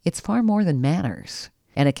 It's far more than manners,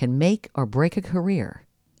 and it can make or break a career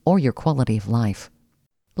or your quality of life.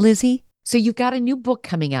 Lizzie, so you've got a new book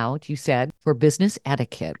coming out, you said, for business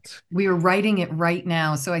etiquette. We are writing it right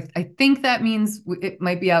now. So I think that means it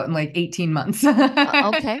might be out in like 18 months.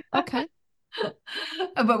 Okay.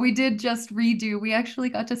 But we did just we actually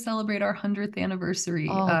got to celebrate our 100th anniversary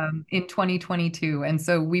in 2022. And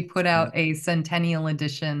so we put out a centennial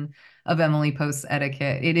edition of Emily Post's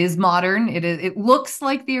Etiquette. It is modern. It looks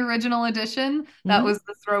like the original edition. That was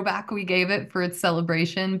the throwback we gave it for its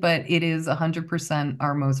celebration, but it is 100%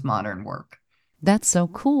 our most modern work. That's so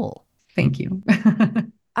cool. Thank you.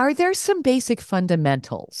 Are there some basic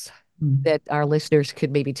fundamentals that our listeners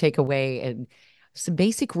could maybe take away and some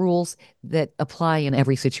basic rules that apply in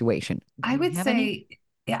every situation? I would say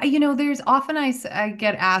Yeah, there's often I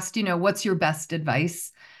get asked, what's your best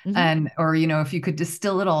advice? Mhm. And or if you could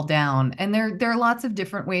distill it all down. And there are lots of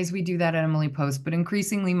different ways we do that at Emily Post, but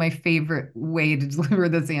increasingly my favorite way to deliver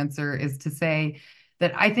this answer is to say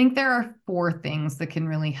that I think there are four things that can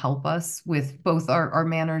really help us with both our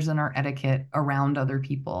manners and our etiquette around other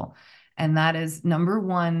people. And that is number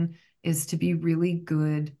one is to be really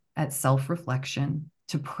good at self-reflection,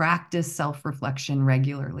 to practice self-reflection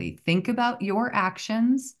regularly. Think about your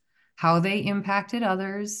actions, how they impacted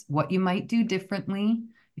others, what you might do differently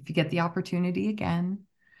if you get the opportunity again.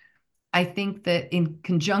 I think that in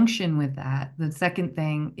conjunction with that, the second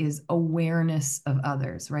thing is awareness of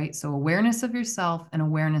others, right? So awareness of yourself and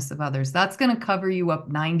awareness of others. That's going to cover you up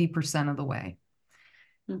 90% of the way.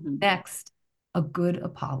 Mm-hmm. Next, a good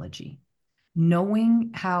apology.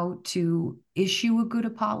 Knowing how to issue a good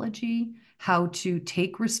apology, how to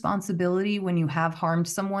take responsibility when you have harmed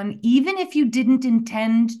someone, even if you didn't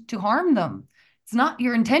intend to harm them. It's not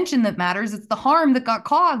your intention that matters, it's the harm that got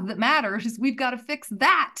caused that matters. We've got to fix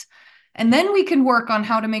that. And then we can work on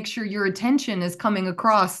how to make sure your attention is coming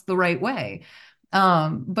across the right way.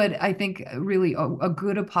 But I think really a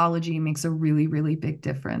good apology makes a really, really big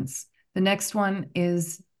difference. The next one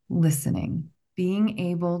is listening, being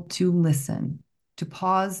able to listen, to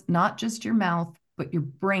pause not just your mouth, but your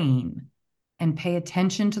brain and pay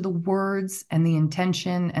attention to the words and the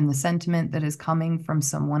intention and the sentiment that is coming from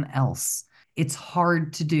someone else. It's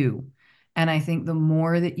hard to do. And I think the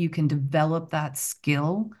more that you can develop that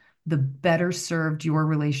skill, the better served your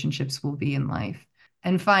relationships will be in life.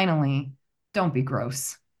 And finally, don't be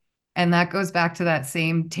gross. And that goes back to that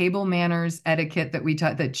same table manners etiquette that we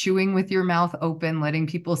taught, that chewing with your mouth open, letting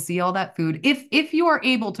people see all that food. If you are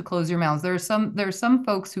able to close your mouths, there are some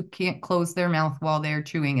folks who can't close their mouth while they're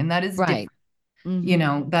chewing, and that is Right. different.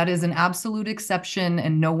 Mm-hmm. That is an absolute exception,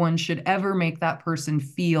 and no one should ever make that person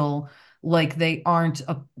feel like they aren't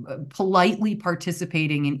politely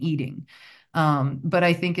participating in eating. But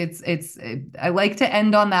I think I like to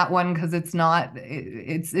end on that one because it's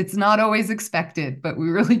not always expected, but we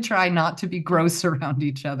really try not to be gross around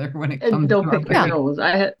each other when it And comes don't to our pick your food.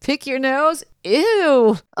 nose. Pick your nose.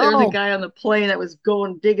 Ew. There was a Oh, guy on the plane that was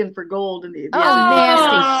going digging for gold, and the oh, other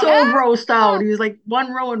nasty. was so grossed out. He was like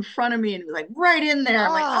one row in front of me, and he was like right in there.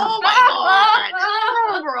 I'm like, Oh. oh my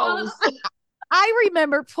god, so gross. I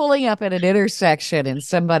remember pulling up at an intersection and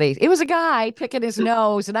it was a guy picking his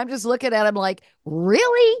nose, and I'm just looking at him like,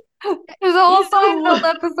 really? There's a whole Ew. Seinfeld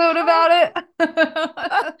episode about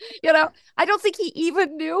it. I don't think he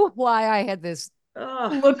even knew why I had this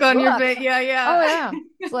Ugh. Look on your look. face. Yeah, Oh, yeah. yeah.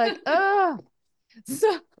 It's like,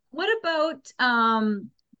 so What about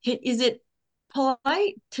is it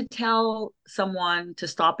polite to tell someone to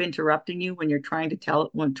stop interrupting you when you're trying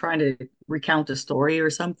to recount a story or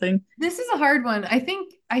something? This is a hard one. I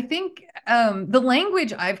think the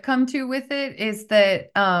language I've come to with it is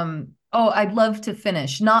that oh, I'd love to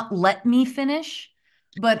finish, not let me finish,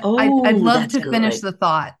 but I'd Oh, love that's to finish good. the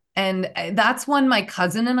thought. And that's one my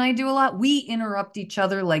cousin and I do a lot. We interrupt each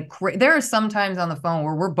other there are some times on the phone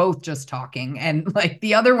where we're both just talking and like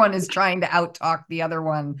the other one is trying to out talk the other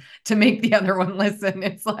one to make the other one listen.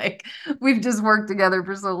 It's like we've just worked together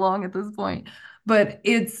for so long at this point. But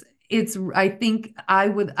it's I think I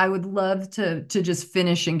would love to just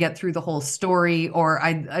finish and get through the whole story, or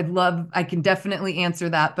I can definitely answer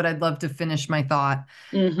that, but I'd love to finish my thought.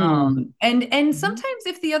 Mm-hmm. And sometimes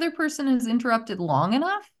if the other person is interrupted long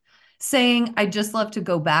enough, saying I just love to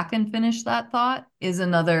go back and finish that thought is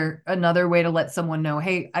another way to let someone know,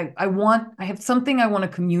 hey, I have something I want to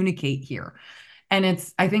communicate here. And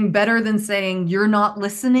it's, I think, better than saying you're not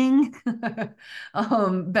listening,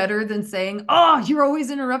 better than saying, oh, you're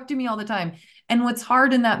always interrupting me all the time. And what's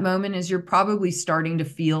hard in that moment is you're probably starting to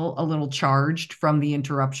feel a little charged from the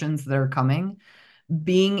interruptions that are coming.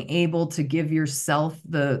 Being able to give yourself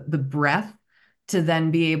the breath to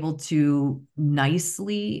then be able to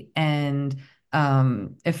nicely and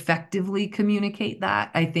effectively communicate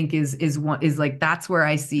that, I think is like that's where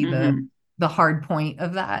I see Mm-hmm. the hard point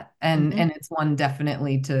of that, and Mhm. it's one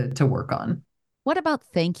definitely to work on. What about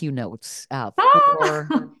thank you notes for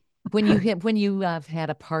Ah! when you have had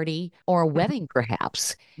a party or a wedding,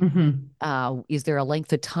 perhaps? Mhm. Is there a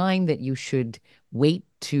length of time that you should wait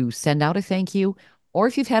to send out a thank you? Or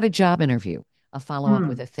if you've had a job interview, a follow up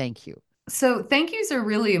with Hmm. a thank you. So thank yous are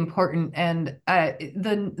really important, and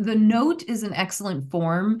the note is an excellent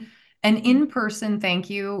form. An in-person thank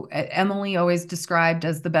you, Emily always described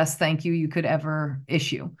as the best thank you you could ever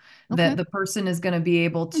issue. That Okay. the person is going to be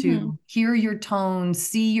able Mm-hmm. to hear your tone,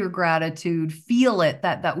 see your gratitude, feel it,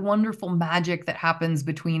 that wonderful magic that happens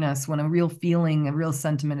between us when a real feeling, a real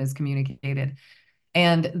sentiment is communicated.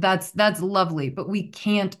 And that's lovely, but we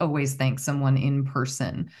can't always thank someone in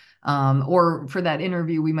person. Or for that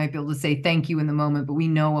interview, we might be able to say thank you in the moment, but we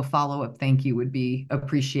know a follow-up thank you would be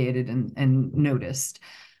appreciated and noticed.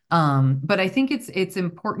 But I think it's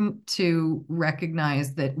important to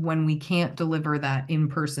recognize that when we can't deliver that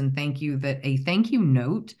in-person thank you, that a thank you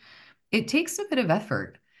note, it takes a bit of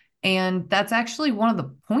effort. And that's actually one of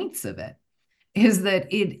the points of it, is that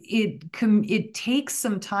it takes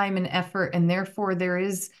some time and effort, and therefore there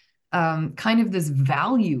is kind of this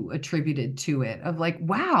value attributed to it of like,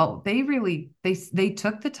 wow, they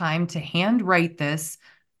took the time to handwrite this,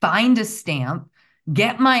 find a stamp,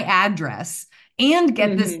 get my address, and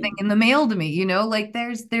get this thing in the mail to me. You know, like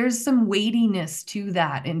there's some weightiness to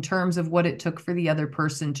that in terms of what it took for the other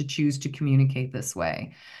person to choose to communicate this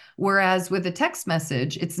way. Whereas with a text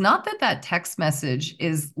message, it's not that that text message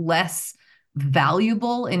is less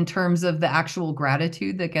valuable in terms of the actual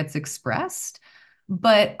gratitude that gets expressed.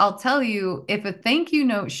 But I'll tell you, if a thank you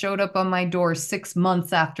note showed up on my door 6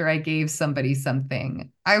 months after I gave somebody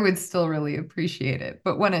something, I would still really appreciate it.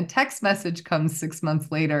 But when a text message comes 6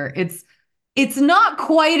 months later, it's not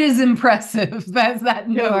quite as impressive as that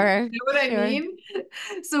note. Sure, You know what sure. I mean?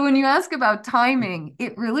 So when you ask about timing,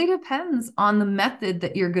 it really depends on the method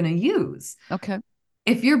that you're going to use. Okay.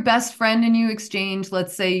 If you're best friend and you exchange,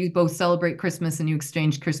 let's say you both celebrate Christmas and you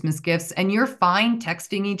exchange Christmas gifts and you're fine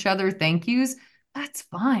texting each other thank yous, that's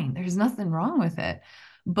fine. There's nothing wrong with it.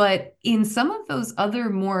 But in some of those other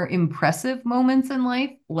more impressive moments in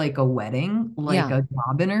life, like a wedding, like Yeah. a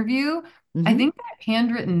job interview, I think that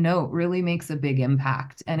handwritten note really makes a big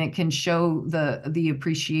impact, and it can show the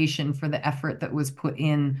appreciation for the effort that was put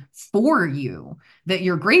in for you, that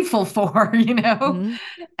you're grateful for, you know?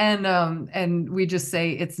 And we just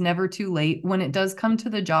say it's never too late. When it does come to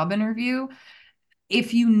the job interview,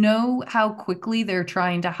 if you know how quickly they're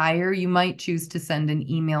trying to hire, you might choose to send an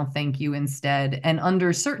email thank you instead. And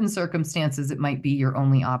under certain circumstances, it might be your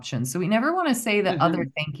only option. So we never want to say that other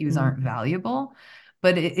thank yous aren't valuable,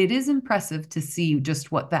 but it is impressive to see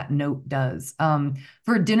just what that note does.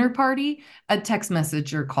 For a dinner party, a text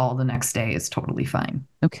message or call the next day is totally fine.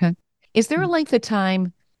 Okay. Is there a length of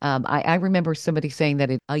time? I remember somebody saying that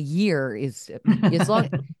a year is as long.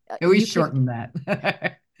 We you could- shorten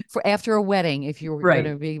that. for after a wedding, if you were Right.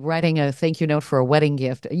 going to be writing a thank you note for a wedding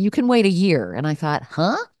gift, you can wait a year. And I thought,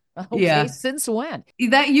 huh? Okay, Yeah. since when?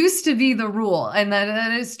 That used to be the rule, and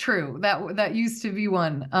that is true. That used to be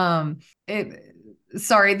one.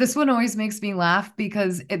 Sorry, this one always makes me laugh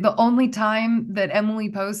because the only time that Emily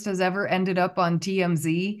Post has ever ended up on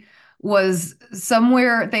TMZ was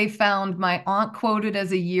somewhere they found my aunt quoted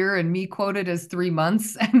as a year and me quoted as 3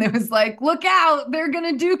 months, and it was like, "Look out, they're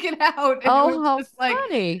gonna duke it out." And it Oh, was how just like,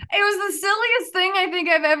 funny. it was the silliest thing I think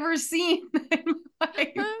I've ever seen in my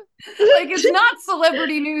life. Like, it's not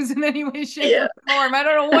celebrity news in any way, shape, or form. I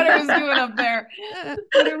don't know what it was doing up there,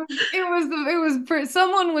 but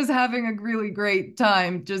someone was having a really great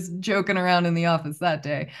time just joking around in the office that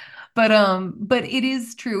day. But it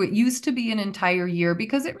is true. It used to be an entire year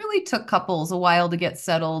because it really took couples a while to get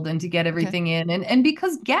settled and to get everything in, and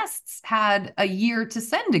because guests had a year to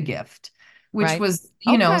send a gift, which Right. was,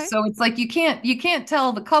 you know, Okay. so it's like you can't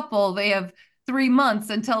tell the couple they have 3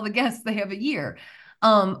 months and tell the guests they have a year.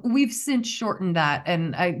 We've since shortened that.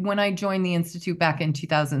 And when I joined the Institute back in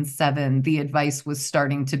 2007, the advice was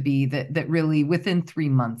starting to be that really within 3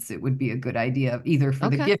 months, it would be a good idea either for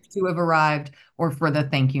the Okay. gift to have arrived or for the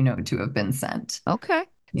thank you note to have been sent. Okay.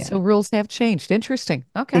 Yeah. So rules have changed. Interesting.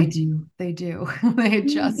 Okay. They do. They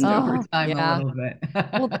adjust over Oh, time yeah. a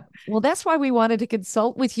little bit. Well, that's why we wanted to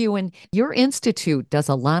consult with you. And your institute does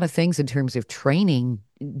a lot of things in terms of training.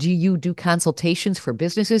 Do you do consultations for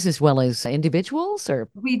businesses as well as individuals, or?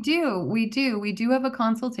 We do. We do have a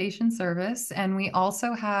consultation service, and we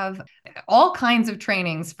also have all kinds of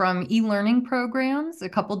trainings from e-learning programs, a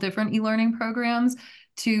couple different e-learning programs,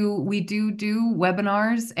 to we do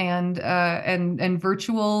webinars and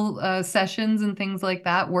virtual sessions and things like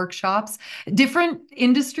that, workshops. Different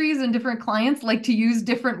industries and different clients like to use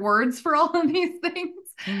different words for all of these things.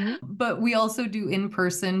 But we also do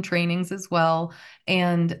in-person trainings as well.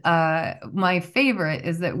 And my favorite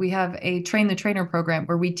is that we have a Train the Trainer program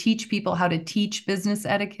where we teach people how to teach business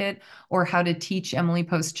etiquette or how to teach Emily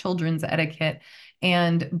Post children's etiquette.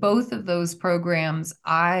 And both of those programs,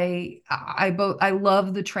 I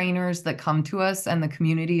love the trainers that come to us and the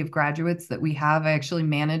community of graduates that we have. I actually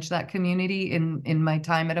manage that community in my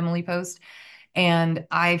time at Emily Post. And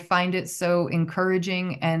I find it so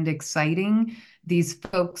encouraging and exciting. These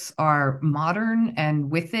folks are modern and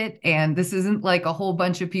with it. And this isn't like a whole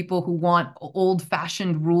bunch of people who want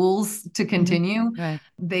old-fashioned rules to continue. Right.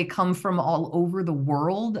 They come from all over the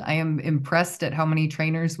world. I am impressed at how many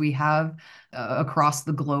trainers we have across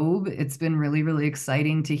the globe. It's been really, really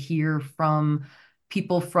exciting to hear from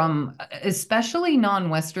people from especially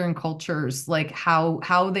non-Western cultures, like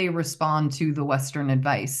how they respond to the Western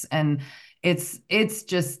advice. And it's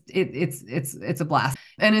a blast.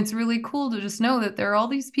 And it's really cool to just know that there are all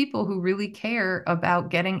these people who really care about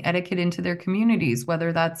getting etiquette into their communities,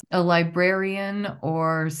 whether that's a librarian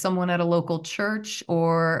or someone at a local church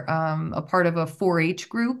or a part of a 4-H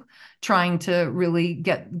group trying to really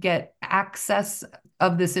get access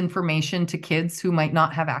of this information to kids who might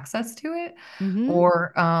not have access to it,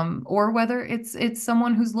 or whether it's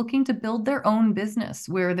someone who's looking to build their own business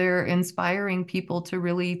where they're inspiring people to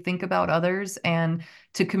really think about others and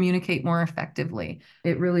to communicate more effectively.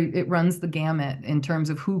 It runs the gamut in terms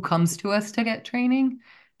of who comes to us to get training.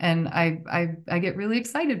 And I get really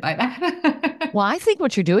excited by that. Well, I think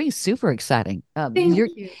what you're doing is super exciting. Thank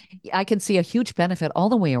you. I can see a huge benefit all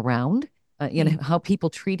the way around. How people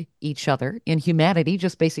treat each other in humanity,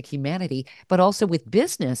 just basic humanity, but also with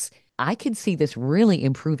business. I can see this really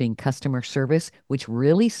improving customer service, which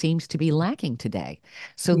really seems to be lacking today.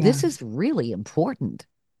 So this is really important.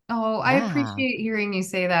 Oh, I appreciate hearing you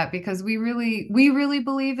say that, because we really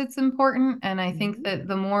believe it's important. And I think that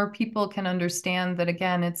the more people can understand that,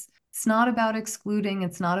 again, it's not about excluding,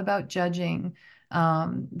 it's not about judging.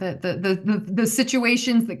 The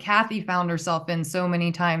situations that Kathy found herself in so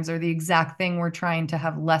many times are the exact thing we're trying to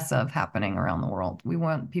have less of happening around the world. We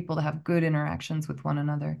want people to have good interactions with one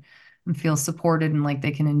another and feel supported and like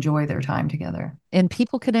they can enjoy their time together. And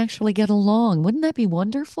people can actually get along. Wouldn't that be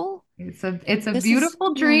wonderful? It's a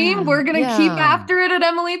beautiful dream. We're going to keep after it at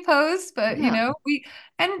Emily Post, but and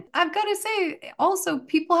I've got to say also,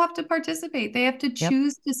 people have to participate. They have to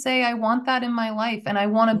choose to say, I want that in my life. And I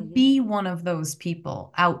want to be one of those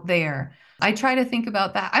people out there. I try to think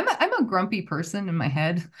about that. I'm a grumpy person in my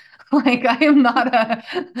head. Like I'm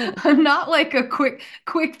not like a quick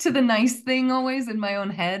to the nice thing always in my own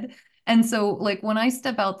head. And so like when I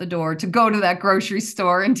step out the door to go to that grocery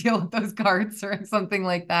store and deal with those carts or something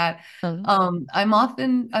like that, I'm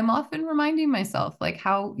often reminding myself like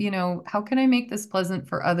how can I make this pleasant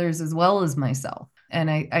for others as well as myself? And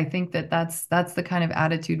I think that's the kind of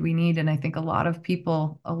attitude we need. And I think a lot of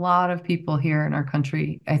people here in our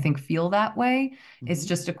country, I think, feel that way. It's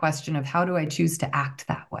just a question of how do I choose to act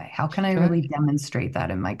that way? How can I really demonstrate that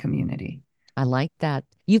in my community? I like that.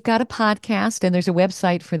 You've got a podcast and there's a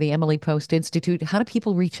website for the Emily Post Institute. How do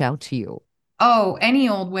people reach out to you? Oh, any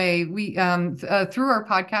old way. We through our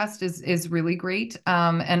podcast is really great.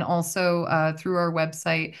 And also through our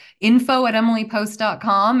website,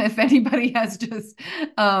 info@emilypost.com. If anybody has just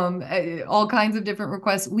all kinds of different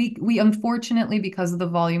requests. We unfortunately, because of the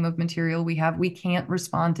volume of material we have, we can't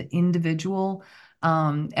respond to individual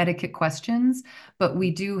etiquette questions, but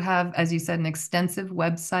we do have, as you said, an extensive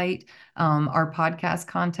website. Our podcast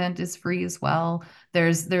content is free as well.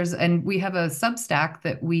 And we have a Substack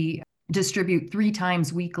that we distribute 3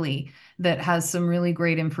 times weekly that has some really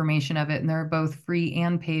great information of it. And there are both free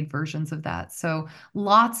and paid versions of that. So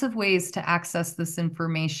lots of ways to access this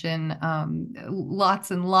information,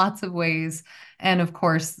 lots and lots of ways. And of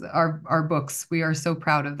course, our books, we are so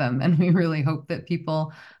proud of them. And we really hope that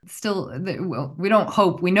people we don't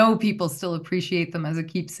hope, we know people still appreciate them as a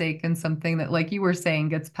keepsake and something that, like you were saying,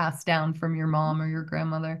 gets passed down from your mom or your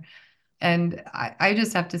grandmother. And I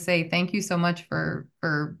just have to say thank you so much for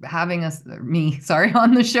having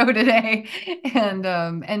on the show today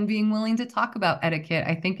and being willing to talk about etiquette.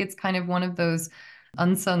 I think it's kind of one of those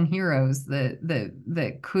unsung heroes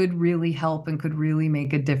that could really help and could really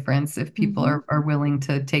make a difference if people are willing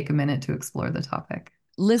to take a minute to explore the topic.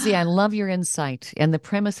 Lizzie, I love your insight and the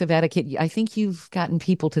premise of etiquette. I think you've gotten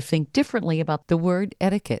people to think differently about the word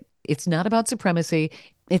etiquette. It's not about supremacy.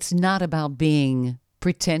 It's not about being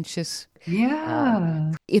pretentious.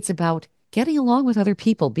 It's about getting along with other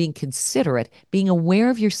people, being considerate, being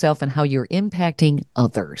aware of yourself and how you're impacting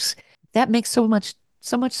others. That makes so much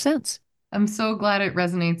sense. I'm so glad it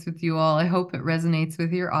resonates with you all. I hope it resonates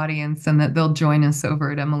with your audience and that they'll join us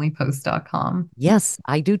over at emilypost.com. Yes,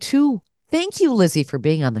 I do too. Thank you, Lizzie, for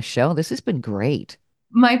being on the show. This has been great.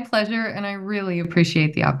 My pleasure, and I really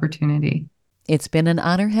appreciate the opportunity. It's been an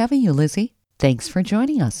honor having you, Lizzie. Thanks for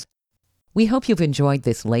joining us. We hope you've enjoyed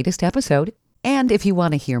this latest episode. And if you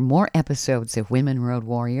want to hear more episodes of Women Road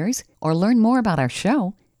Warriors or learn more about our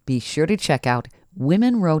show, be sure to check out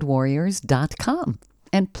womenroadwarriors.com.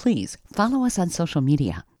 And please follow us on social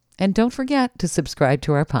media. And don't forget to subscribe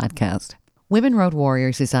to our podcast. Women Road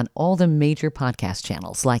Warriors is on all the major podcast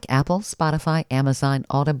channels like Apple, Spotify, Amazon,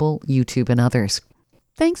 Audible, YouTube, and others.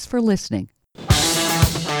 Thanks for listening.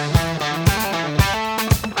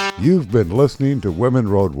 You've been listening to Women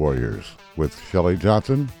Road Warriors with Shelley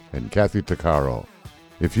Johnson and Kathy Tuccaro.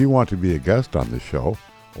 If you want to be a guest on the show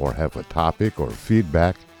or have a topic or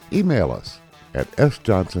feedback, email us at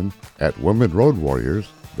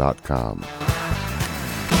sjohnson@womenroadwarriors.com.